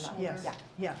tight on the. Yes, Yeah.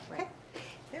 yeah. Right.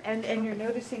 And you're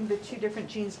noticing the 2 different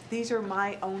jeans. These are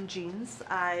my own jeans.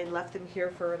 I left them here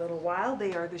for a little while.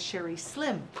 They are the Sherry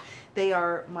Slim. They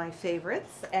are my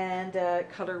favorites and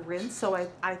color rinse. So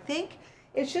I think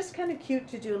it's just kind of cute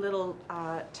to do a little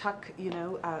tuck, you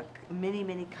know,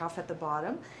 mini cuff at the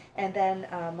bottom. And then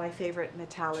my favorite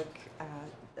metallic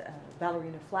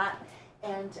ballerina flat.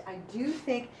 And I do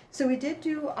think, so we did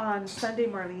do on Sunday,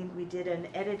 Marlene, we did an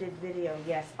edited video,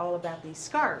 yes, all about these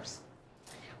scarves.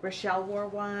 Rochelle wore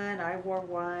one, I wore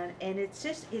one, and it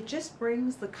just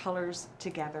brings the colors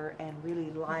together and really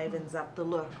livens up the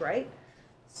look, right?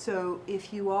 So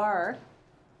if you are,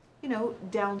 you know,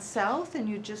 down south and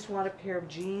you just want a pair of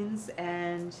jeans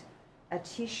and a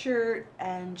t-shirt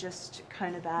and just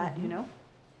kind of that, you know,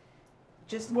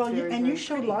 just Well, very, and you very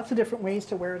showed pretty. lots of different ways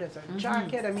to wear it as a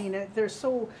jacket. I mean, they're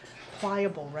so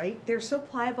pliable, right? They're so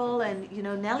pliable, and you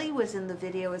know, Nellie was in the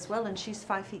video as well, and she's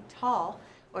 5 feet tall,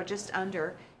 or just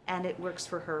under, and it works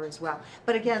for her as well.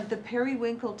 But again, the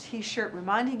Periwinkle t-shirt,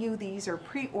 reminding you these are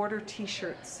pre-order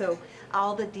t-shirts, so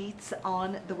all the deets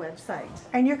on the website.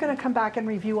 And you're going to come back and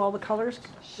review all the colors,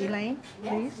 Elaine,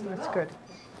 please? That's good.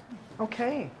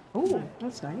 Okay. Ooh,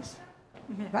 that's nice.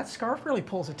 That scarf really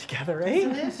pulls it together, eh?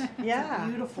 Isn't it? Yeah.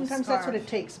 beautiful Sometimes that's what scarf. it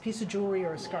takes, a piece of jewelry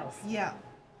or a scarf. Yeah.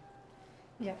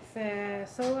 Yes,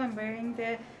 so I'm wearing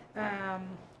the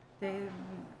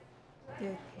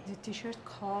t-shirt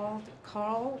called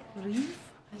Coral Reef.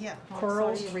 Yeah. Oh,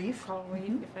 Coral sorry, Reef. Coral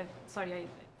Reef. If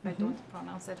I don't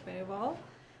pronounce it very well.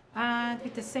 And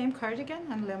with the same cardigan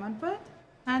and lemon wood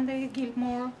and the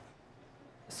Gilmore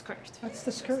skirt. That's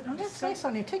the skirt. Oh, that's nice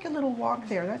on you. Take a little walk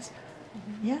there. That's,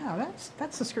 yeah,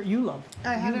 that's the skirt you love.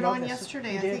 I had You it love on this.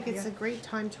 yesterday. You I did, think it's yeah. a great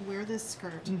time to wear this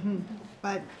skirt.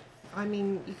 But I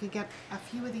mean, you could get a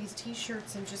few of these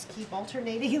t-shirts and just keep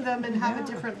alternating them and have Yeah. a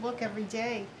different look every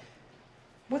day.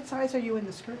 What size are you in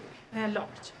the skirt?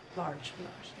 Large. Large.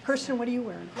 Kirsten, what are you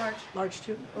wearing? Large. Large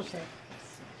too? Okay.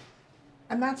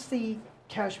 And that's the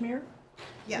cashmere?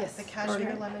 Yes, the Yes. cashmere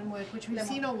Okay. lemon wood, which we've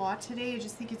seen a lot today. I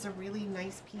just think it's a really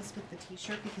nice piece with the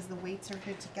t-shirt because the weights are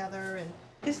good together and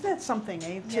Isn't that something,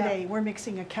 eh? Today, we're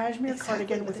mixing a cashmere Exactly,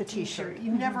 cardigan with with a a t-shirt. t-shirt.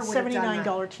 You never would have done that.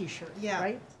 $79 t-shirt, Yeah.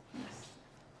 right?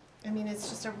 I mean, it's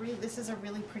just this is a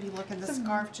really pretty look and the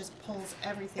scarf just pulls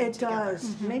everything It together.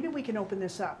 does. Maybe we can open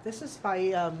this up. This is by,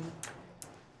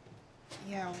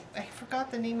 Yeah, I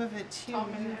forgot the name of it too.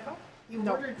 You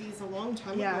No. ordered these a long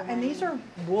time yeah, ago. and these Marlene.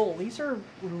 are wool. These are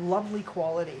lovely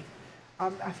quality.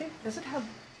 I think, does it have,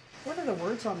 what are the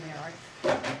words on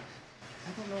there? I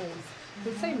don't know.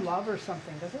 Does it say love or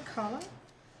something? Does it? Kala.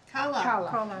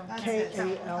 Kala. That's it.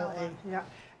 Kala. Kala. Yeah.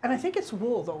 And I think it's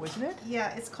wool though, isn't it?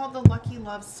 Yeah, it's called the Lucky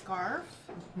Love scarf.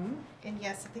 And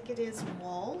yes, I think it is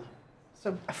wool.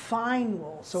 So a fine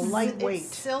wool, so lightweight.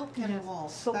 It's silk and wool.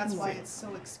 Silk That's and why wool. it's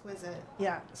so exquisite.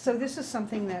 Yeah. So this is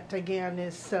something that again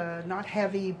is not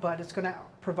heavy, but it's going to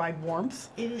provide warmth.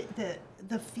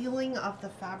 The feeling of the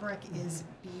fabric is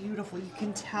beautiful. You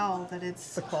can tell that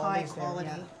it's The high quality's there, quality.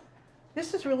 yeah.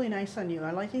 This is really nice on you.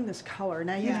 I'm liking this color.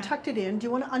 Now Yeah. you've tucked it in. Do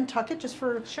you want to untuck it just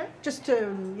for? Sure. Just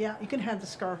to, yeah, you can have the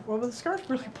scarf. Well, the scarf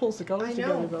really pulls the colors I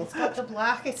together know. though. It's got the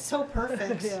black. It's so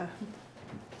perfect. Yeah.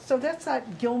 So that's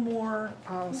that Gilmore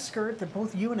skirt that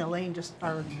both you and Elaine just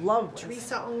are in love with.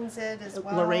 Teresa owns it as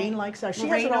well. Lorraine likes that. She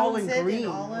Lorraine has it all owns in it in green.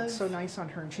 olive. It's so nice on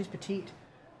her, and she's petite.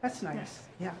 That's nice.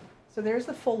 Yeah. So there's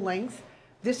the full length.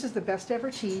 This is the best ever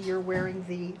tee. You're wearing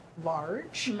the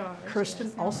large. Large, Kirsten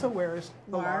yes. also wears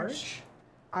the large. Large.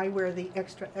 I wear the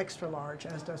extra, extra large,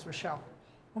 as does Rochelle.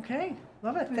 Okay,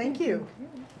 love it. Thank you.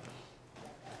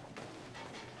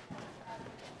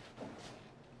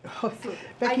 I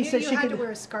Becky knew says you she had could. to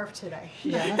wear a scarf today.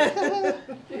 Yeah.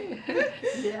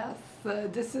 Yes,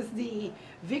 this is the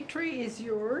Victory is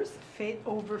Yours, Faith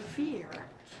Over Fear.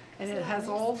 And it has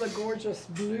all the gorgeous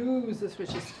blues,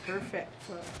 which is perfect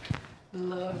for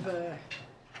love.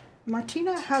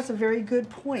 Martina has a very good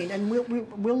point, and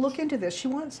we'll look into this. She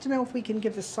wants to know if we can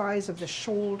give the size of the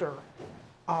shoulder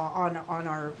on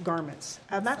our garments.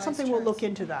 And that's Size something we'll look charts.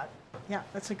 into that. Yeah,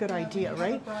 that's a good Yeah, idea, when you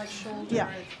have right? a broad shoulder, Yeah.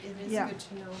 it is Yeah. good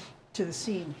to know. To the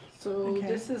seam. So Okay.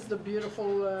 this is the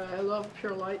beautiful, I love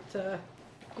Pure Light,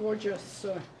 gorgeous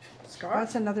scarf.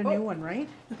 That's another new one, right?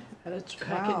 And I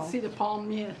Wow. can see the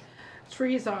palm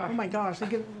trees are. Oh my gosh, they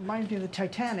remind me of the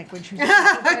Titanic when she.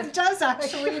 It does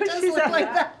actually. It does She's look a-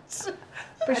 like that.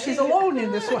 But she's alone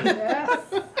in this one. Yes.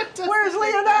 Where's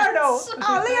Leonardo?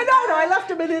 Oh, Leonardo! I left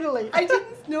him in Italy. I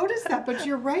didn't notice that, but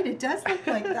you're right. It does look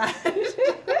like that.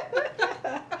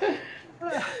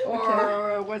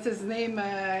 Or what's his name?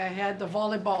 Had the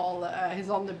volleyball. He's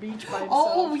on the beach by himself.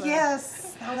 Oh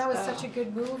yes. Oh, that was such a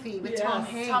good movie with Tom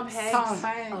yes. Hanks. Tom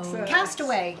Hanks.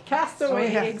 Castaway. Castaway,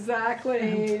 Oh, yeah.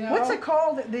 exactly. you know. What's it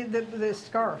called? The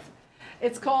scarf.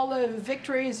 It's called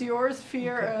Victory is Yours,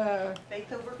 Fear.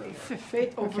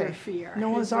 Faith over Okay. fear.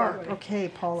 Noah's Ark. Exactly. Okay,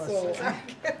 Paula. So,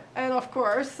 and of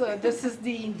course, this is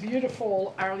the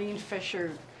beautiful Arlene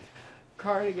Fisher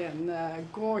cardigan,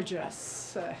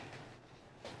 gorgeous.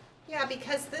 Yeah,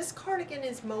 because this cardigan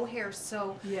is mohair,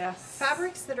 so Yes.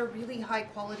 fabrics that are really high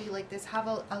quality like this have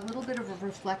a little bit of a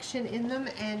reflection in them,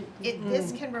 and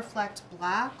this can reflect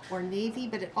black or navy,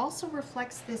 but it also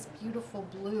reflects this beautiful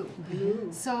blue.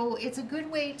 So it's a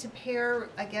good way to pair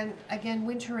again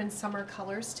winter and summer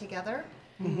colors together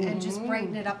and just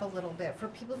brighten it up a little bit for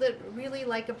people that really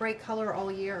like a bright color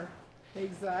all year.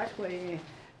 Exactly.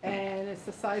 And it's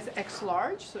the size X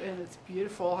large, so, and it's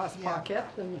beautiful, has Yeah. pocket,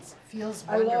 and it's, Feels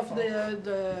I wonderful. love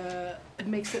it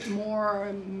makes it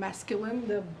more masculine.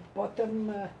 The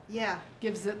bottom Yeah,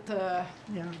 gives it,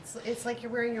 Yeah. it's like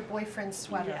you're wearing your boyfriend's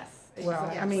sweater. yes. Well,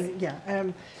 exactly. I mean, yeah.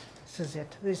 This is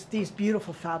it. There's these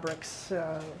beautiful fabrics,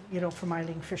 from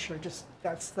Eileen Fisher. Just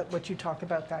that's what you talk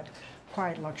about, that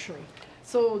quiet luxury,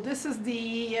 So this is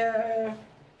the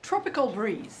Tropical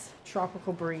Breeze.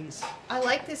 tropical breeze. I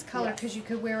like this color Yes. because you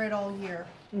could wear it all year.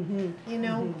 You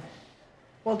know,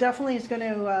 Well, definitely it's going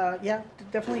to,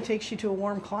 definitely takes you to a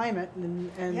warm climate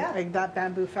and Yeah. like that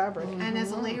bamboo fabric. and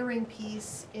as a layering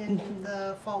piece in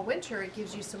the fall winter, it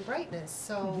gives you some brightness.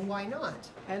 So why not?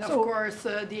 And of So- course,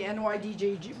 the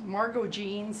NYDJ Margot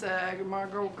jeans,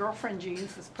 Margot girlfriend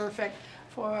jeans is perfect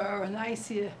for a nice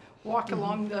walk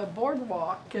along the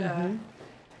boardwalk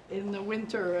in the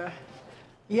winter.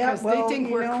 Yeah, Because well, they think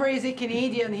you we're know, crazy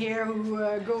Canadian here who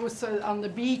goes on the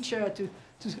beach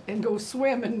and go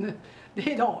swim, and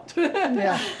they don't.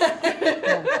 Yeah.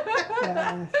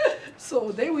 Yeah.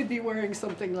 So they would be wearing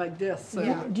something like this.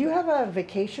 Yeah. Do you have a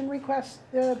vacation request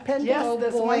pending? Yes,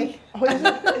 there's boy. one. Oh, is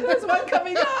it? There's one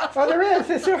coming up. Oh, there is.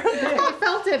 Is there? I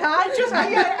felt it,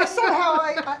 huh? Somehow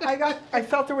I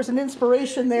felt there was an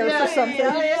inspiration there for something.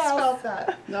 Yeah, I just felt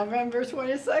that. November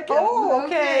 22nd. Oh,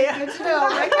 okay. Good to know.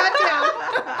 Write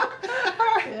that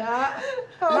down. Yeah.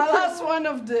 My last one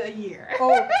of the year.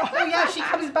 Oh, Oh yeah, she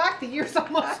comes back. The year's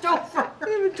almost over.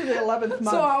 even to the 11th month.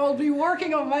 So I will be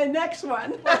working on my next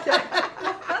one.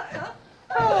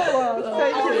 Oh, well,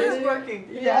 thank you. Always working.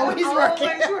 Yeah. Always working.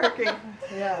 Always working.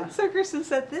 Yeah. So Kristen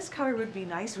said this color would be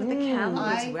nice with the camel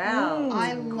as well.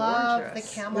 I love the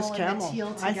Gorgeous. camel This and camel. the teal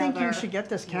together. I think you should get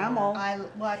this camel.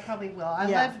 I probably will.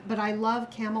 Yeah. I love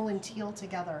camel and teal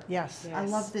together. Yes. I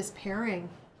love this pairing.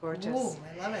 Gorgeous. Ooh,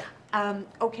 I love it.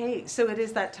 Okay, so it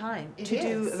is that time It to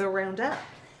do is. the roundup.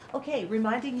 Okay,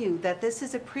 reminding you that this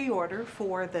is a pre-order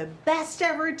for the best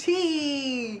ever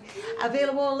tee,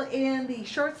 available in the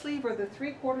short sleeve or the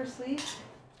 3/4 sleeve.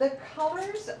 The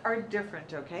colors are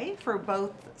different, okay, for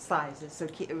both sizes, so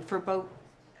for both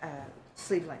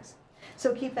sleeve lengths.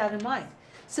 So keep that in mind.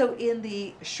 So in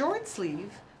the short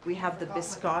sleeve, we have the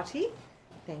biscotti.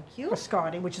 Thank you.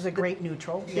 Biscotti, which is a great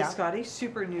neutral. Yeah. Biscotti,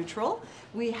 super neutral.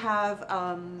 We have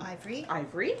Ivory.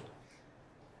 Ivory.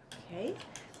 Okay.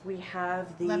 We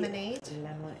have the Lemonade.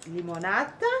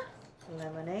 Limonata.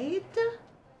 Lemonade.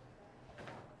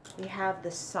 We have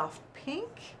the soft pink.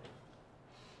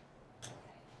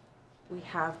 We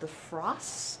have the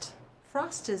frost.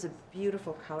 Frost is a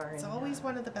beautiful color. It's in, always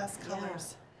one of the best yeah.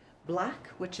 colors. Black,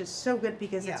 which is so good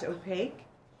because it's Yeah. opaque.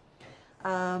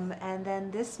 And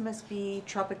then this must be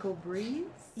Tropical Breeze.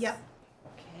 Yep.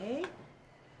 Okay.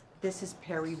 This is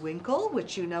Periwinkle,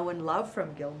 which you know and love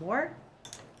from Gilmore.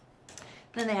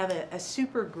 Then they have a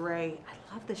super gray.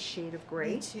 I love this shade of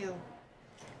gray. Me too.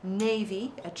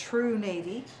 Navy, a true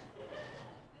navy.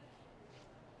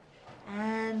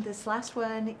 And this last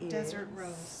one is Desert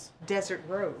Rose. Desert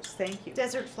Rose, thank you.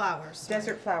 Desert flowers. sorry.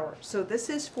 Desert Flower. So this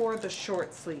is for the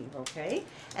short sleeve, okay?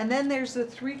 And then there's the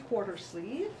 3/4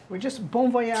 sleeve. We're just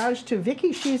bon voyage to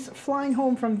Vicky. She's flying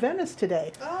home from Venice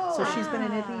today. Oh. So she's been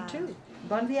in Italy too.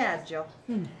 Bon viaggio.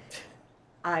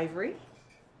 Ivory.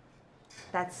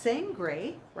 That same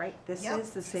gray, right? This Yep,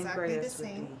 is the same exactly gray the as would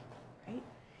same. be, right?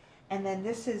 And then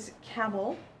this is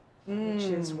Camel, which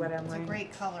is what I'm It's a wearing.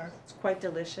 great color. It's quite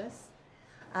delicious.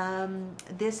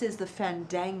 This is the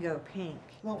Fandango pink.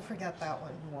 Won't forget that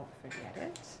one. You won't forget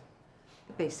it.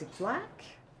 The basic black.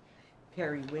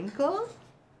 Periwinkle.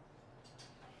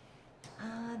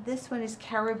 This one is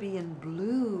Caribbean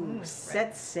blue.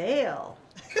 Set sail.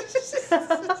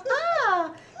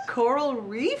 Coral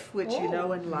reef, which you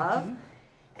know and love.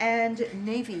 And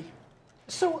navy.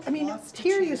 So, I mean, Lots to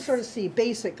here you choose. sort of see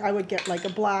basic. I would get like a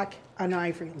black, an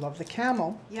ivory. Love the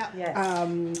camel. Yeah.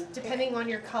 Yes. Depending on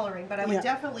your coloring, but I would Yeah.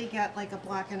 definitely get like a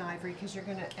black and ivory because you're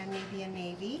gonna, and maybe a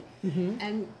navy.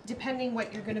 And depending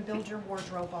what you're gonna build your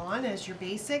wardrobe on as your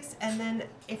basics, and then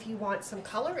if you want some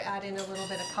color, add in a little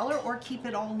bit of color or keep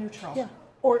it all neutral. Yeah.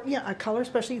 Or, yeah, a color,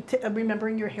 especially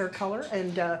remembering your hair color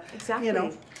and, Exactly. you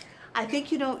know. I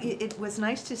think, you know, it was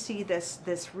nice to see this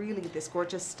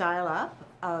gorgeous style up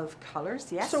of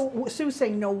colors. Yes. So Sue's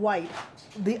saying no white.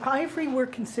 The ivory we're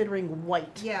considering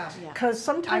white. Yeah. Yeah. Because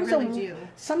sometimes really do.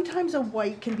 sometimes a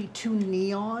white can be too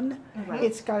neon. Right.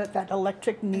 It's got that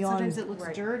electric And neon. sometimes it looks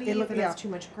Right. dirty It if look- it yeah. has too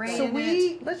much gray So in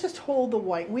it. let's just hold the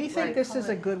white. We think Right. this is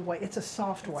a good white. It's a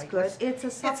soft white. good. Let's- It's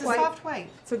a soft It's a white. soft white.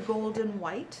 It's a golden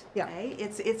white. Yeah. Okay?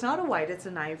 It's not a white. It's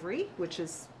an ivory, which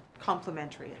is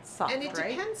complementary. It's soft, And it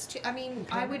right? depends, I mean,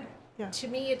 I would, Yeah. to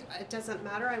me, it doesn't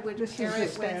matter. I would This pair is the it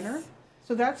spanner. with,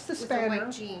 So that's the with a spanner.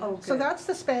 white jean. Oh, So good. that's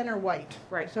the spanner white.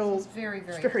 Right. So It's very,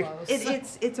 very very- close.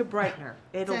 It's a brightener.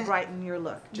 It'll a- brighten your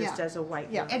look just Yeah. as a white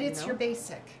Yeah. one. And you it's know? your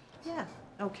basic. Yeah.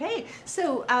 Okay.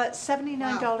 So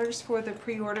 $79 for the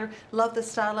pre-order. Love the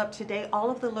style up today. All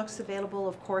of the looks available,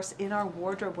 of course, in our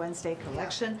Wardrobe Wednesday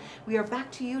collection. We are back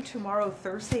to you tomorrow,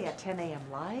 Thursday at 10 a.m.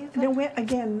 live. now,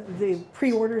 again, the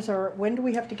pre-orders are. When do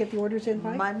we have to get the orders in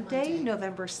by? Monday,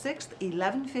 November 6th,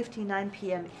 11:59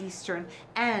 p.m. Eastern,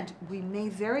 and we may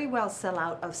very well sell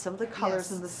out of some of the colors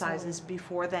Yes, and the so- sizes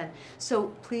before then.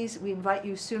 So please, we invite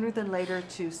you sooner than later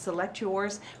to select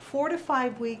yours. 4 to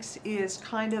 5 weeks is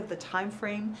kind of the time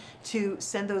frame to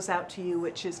send those out to you,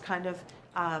 which is kind of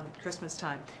Christmas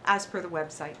time, as per the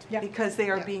website, Yeah. because they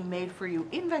are Yeah. being made for you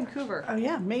in Vancouver. Oh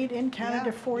yeah, made in Canada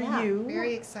Yeah, for yeah, you.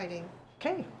 Very exciting.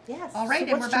 Okay. Yes. All right, So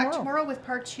and we're what's back tomorrow? tomorrow with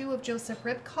part 2 of Joseph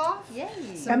Ribkoff. Yay.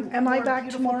 Some Am I more back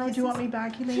beautiful tomorrow? Do you want pieces. me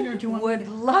back, Elaine, or do you want? Would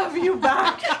love you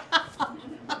back.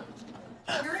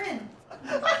 You're in.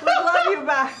 Would love you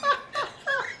back.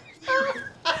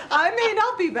 I may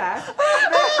not be back.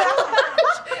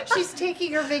 She's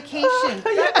taking her vacation.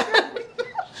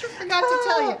 Forgot to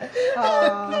tell you.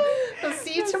 We'll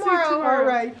see you tomorrow. All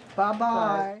right.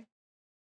 Bye-bye.